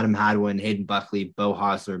P-Raj, Adam Hadwin, Hayden Buckley, Bo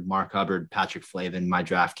Hosler, Mark Hubbard, Patrick Flavin, my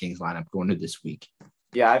DraftKings lineup going to this week.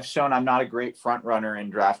 Yeah, I've shown I'm not a great front runner in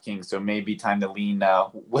DraftKings, so maybe time to lean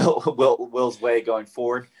Will's way going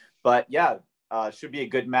forward. But yeah, should be a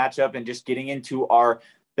good matchup. And just getting into our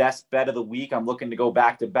best bet of the week, I'm looking to go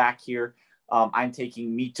back to back here. I'm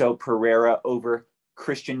taking Mito Pereira over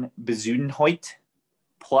Christian Bezuidenhout.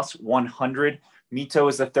 Plus 100. Mito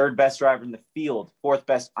is the 3rd best driver in the field, 4th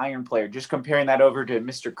best iron player. Just comparing that over to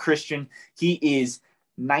Mr. Christian, he is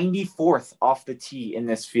 94th off the tee in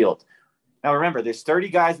this field. Now remember, there's 30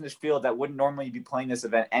 guys in this field that wouldn't normally be playing this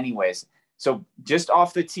event anyways. So just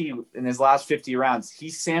off the tee in his last 50 rounds,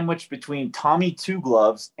 he's sandwiched between Tommy Two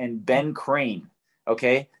Gloves and Ben Crane.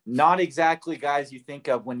 Okay, not exactly guys you think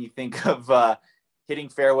of when you think of hitting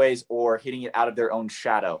fairways or hitting it out of their own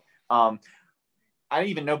shadow. I don't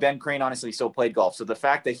even know Ben Crane honestly still played golf. So the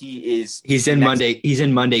fact that he's in Monday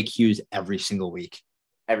Qs every single week.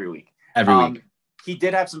 Every week. He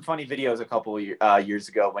did have some funny videos a couple of years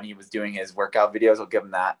ago when he was doing his workout videos. I'll give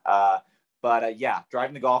him that. But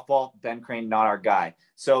driving the golf ball, Ben Crane, not our guy.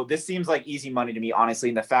 So this seems like easy money to me, honestly.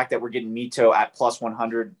 And the fact that we're getting Mito at plus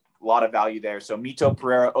 100, a lot of value there. So Mito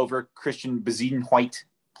Pereira over Christian Bezuidenhout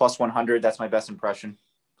plus 100. That's my best impression.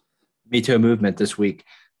 Mito movement this week.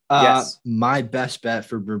 Yes. My best bet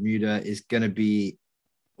for Bermuda is going to be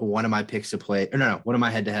one of my picks to play. One of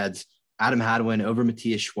my head-to-heads. Adam Hadwin over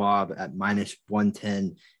Matthias Schwab at minus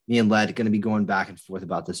 110. Me and Led going to be going back and forth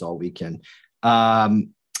about this all weekend. We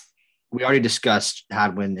already discussed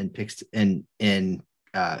Hadwin and picks in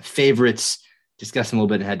favorites, discussing a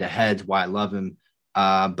little bit in head-to-heads, why I love him.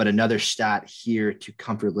 But another stat here to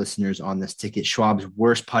comfort listeners on this ticket. Schwab's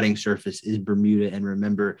worst putting surface is Bermuda. And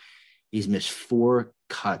remember, he's missed 4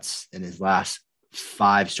 cuts in his last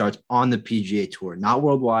 5 starts on the PGA Tour, not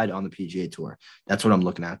worldwide, on the PGA Tour. That's what I'm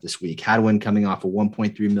looking at this week. Hadwin coming off a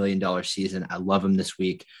 $1.3 million season. I love him this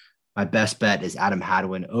week. My best bet is Adam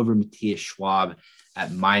Hadwin over Matthias Schwab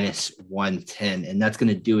at minus 110. And that's going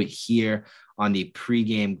to do it here on the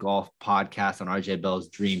pregame golf podcast on RJ Bell's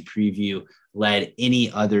Dream Preview. Led,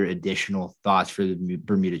 any other additional thoughts for the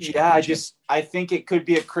Bermuda Championship? Yeah, I think it could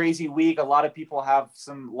be a crazy week. A lot of people have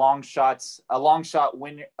some long shot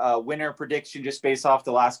winner prediction just based off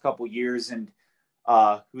the last couple years, and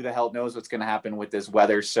who the hell knows what's going to happen with this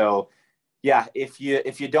weather. So yeah, if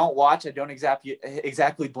you don't watch, I don't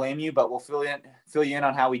exactly blame you, but we'll fill you in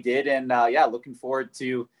on how we did. And yeah, looking forward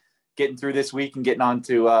to getting through this week and getting on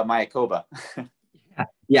to Mayakoba.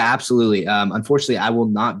 Yeah, absolutely. Unfortunately, I will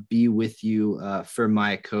not be with you for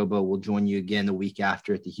Mayakoba. We'll join you again the week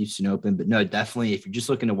after at the Houston Open. But no, definitely, if you're just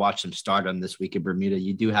looking to watch some stardom this week in Bermuda,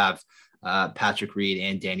 you do have Patrick Reed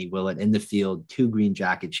and Danny Willett in the field, 2 green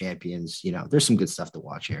jacket champions. There's some good stuff to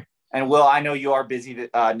watch here. And Will, I know you are busy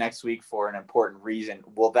next week for an important reason.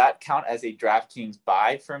 Will that count as a DraftKings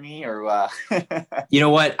buy for me, or? You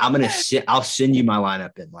know what? I'll send you my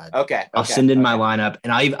lineup in, lad. Okay. I'll send in my lineup,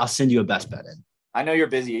 and I'll send you a best bet in. I know you're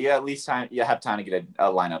busy. You have time to get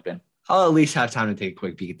a lineup in. I'll at least have time to take a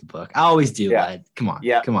quick peek at the book. I always do, Led. Come on.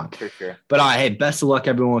 Yeah, come on. For sure. But all right, hey, best of luck,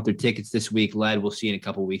 everyone, with their tickets this week, Led. We'll see you in a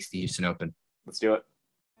couple of weeks at the Houston Open. Let's do it.